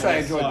 The second Actually, I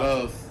one enjoyed sucked.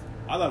 both.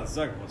 I thought the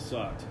second one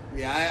sucked.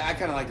 Yeah, I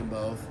kind of liked them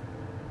both.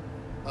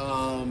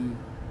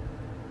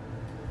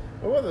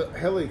 What about the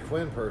Harley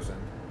Quinn person?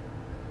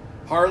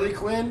 Harley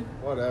Quinn,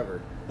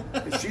 Whatever.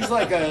 she's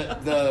like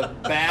the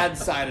bad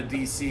side of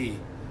DC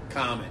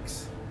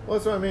Comics. Well,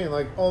 that's what I mean.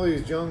 Like all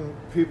these young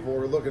people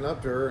are looking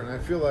up to her, and I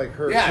feel like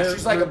her. Yeah,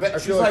 she's like I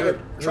she's feel like her, a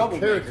her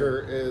troublemaker.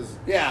 character is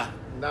Yeah,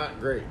 not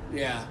great.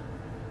 yeah.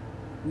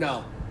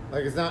 No,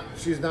 Like it's not.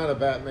 She's not a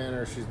Batman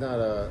or she's not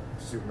a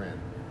Superman.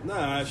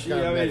 Nah, she.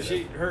 kinda I mean,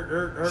 negative.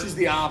 her. she's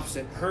the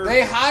opposite. Her,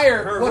 They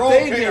hired her what role.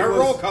 they did Her was,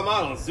 role come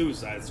out on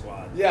Suicide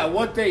Squad, yeah.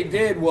 What they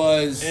did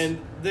was and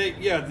they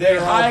they they're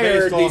all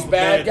hired based these off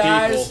bad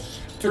guys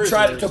people, to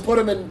try to prisoners. put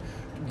them in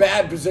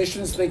bad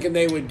positions, thinking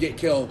they would get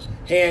killed.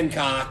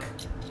 Hancock.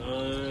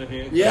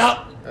 Yep.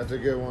 That's a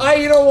good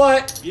one. You know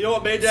what? You know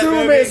what made that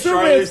Superman- movie?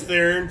 Superman's- Charlize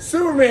Theron.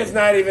 Superman's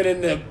not even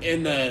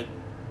in the.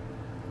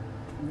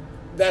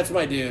 That's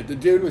my dude. The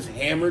dude was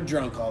hammered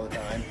drunk all the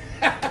time.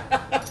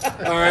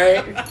 All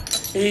right.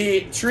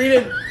 He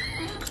treated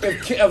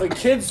if a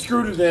kid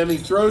screwed with him, he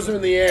throws him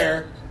in the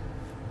air.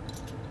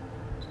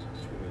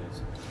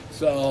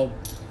 So,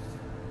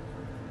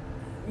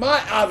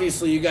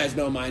 obviously you guys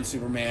know mine's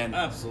Superman.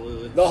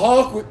 Absolutely. The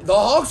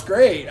Hulk's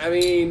great. I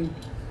mean,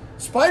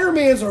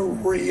 Spider-Man's a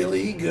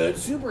really good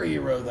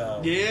superhero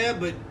though. Yeah,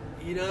 but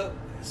you know,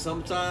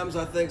 sometimes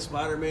I think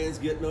Spider-Man's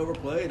getting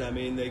overplayed. I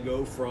mean, they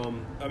go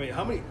from. I mean,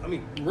 how many? I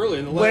mean, really,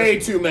 in the last Way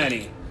too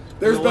many.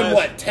 There's the been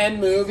last- 10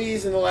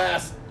 movies in the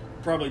last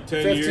probably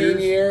 10 15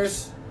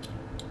 years?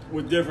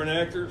 with different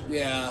actors.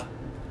 Yeah.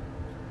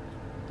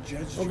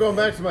 Judge Well, going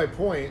back to my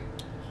point,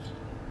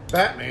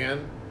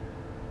 Batman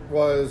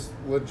was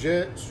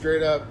legit,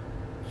 straight up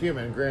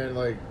human. Granted,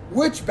 like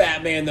Which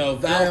Batman though?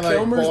 Val granted, like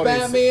Kilmer's Baldy-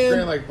 Batman,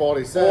 Granted, like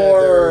Baldy said,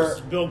 or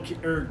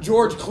there's- Or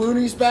George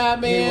Clooney's he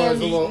Batman, was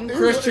a little- he was-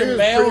 Christian he was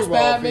Bale's pretty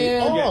wealthy.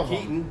 Batman, All you of got them.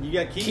 Keaton. You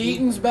got Keaton.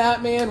 Keaton's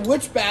Batman.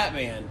 Which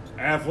Batman?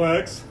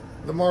 Affleck's.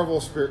 the Marvel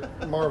spirit,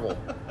 Marvel.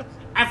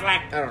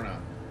 Affleck. I don't know.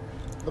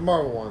 The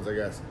Marvel ones, I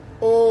guess.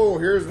 Oh,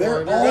 here's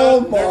They're one.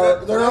 all not-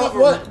 Mar. They're none not of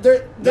them- what?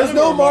 There's None of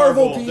no them are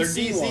Marvel They're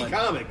DC DC one.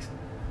 comics.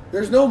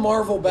 There's no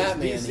Marvel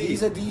Batman. DC.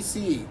 He's a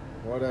DC.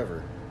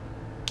 Whatever.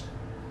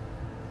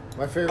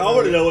 My favorite. I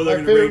want to know when they're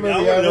my going to favorite be. I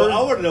movie want to know. ever.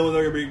 I want to know when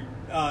they're going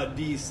to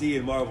be DC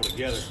and Marvel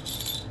together.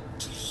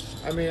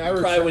 I mean,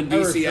 Probably when I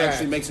DC retract.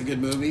 actually makes a good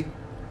movie.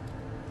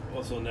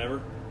 Also,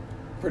 never.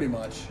 Pretty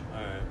much.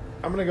 All right.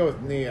 I'm gonna go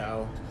with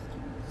Neo.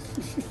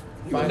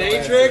 Final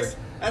Matrix. answer.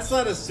 That's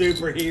not a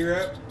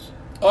superhero.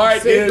 All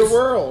right, Save dudes. the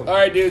world. All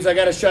right, dudes. I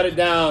got to shut it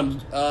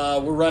down.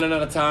 We're running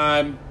out of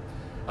time.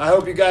 I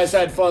hope you guys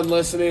had fun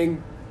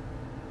listening.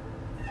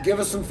 Give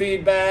us some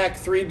feedback.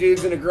 3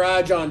 Dudes in a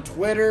Garage on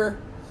Twitter.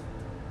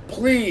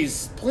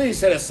 Please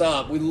hit us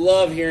up. We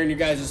love hearing your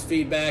guys'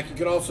 feedback. You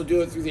can also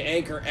do it through the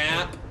Anchor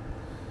app.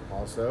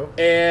 Also,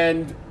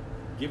 And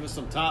Give us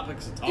some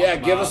topics to talk yeah,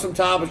 about. give us some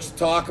topics to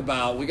talk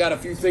about. We got a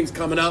few things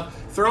coming up.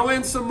 Throw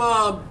in some.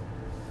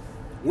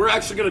 We're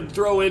actually going to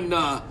throw in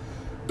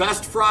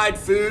best fried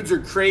foods or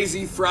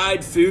crazy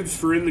fried foods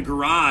for in the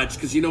garage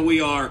because you know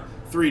we are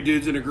three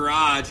dudes in a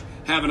garage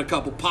having a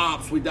couple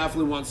pops. We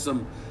definitely want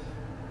some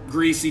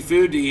greasy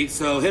food to eat.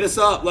 So hit us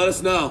up. Let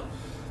us know.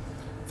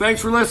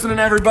 Thanks for listening,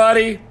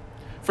 everybody.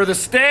 For the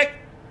Stick,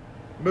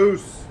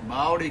 Moose.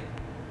 Maori.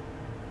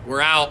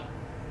 we're out.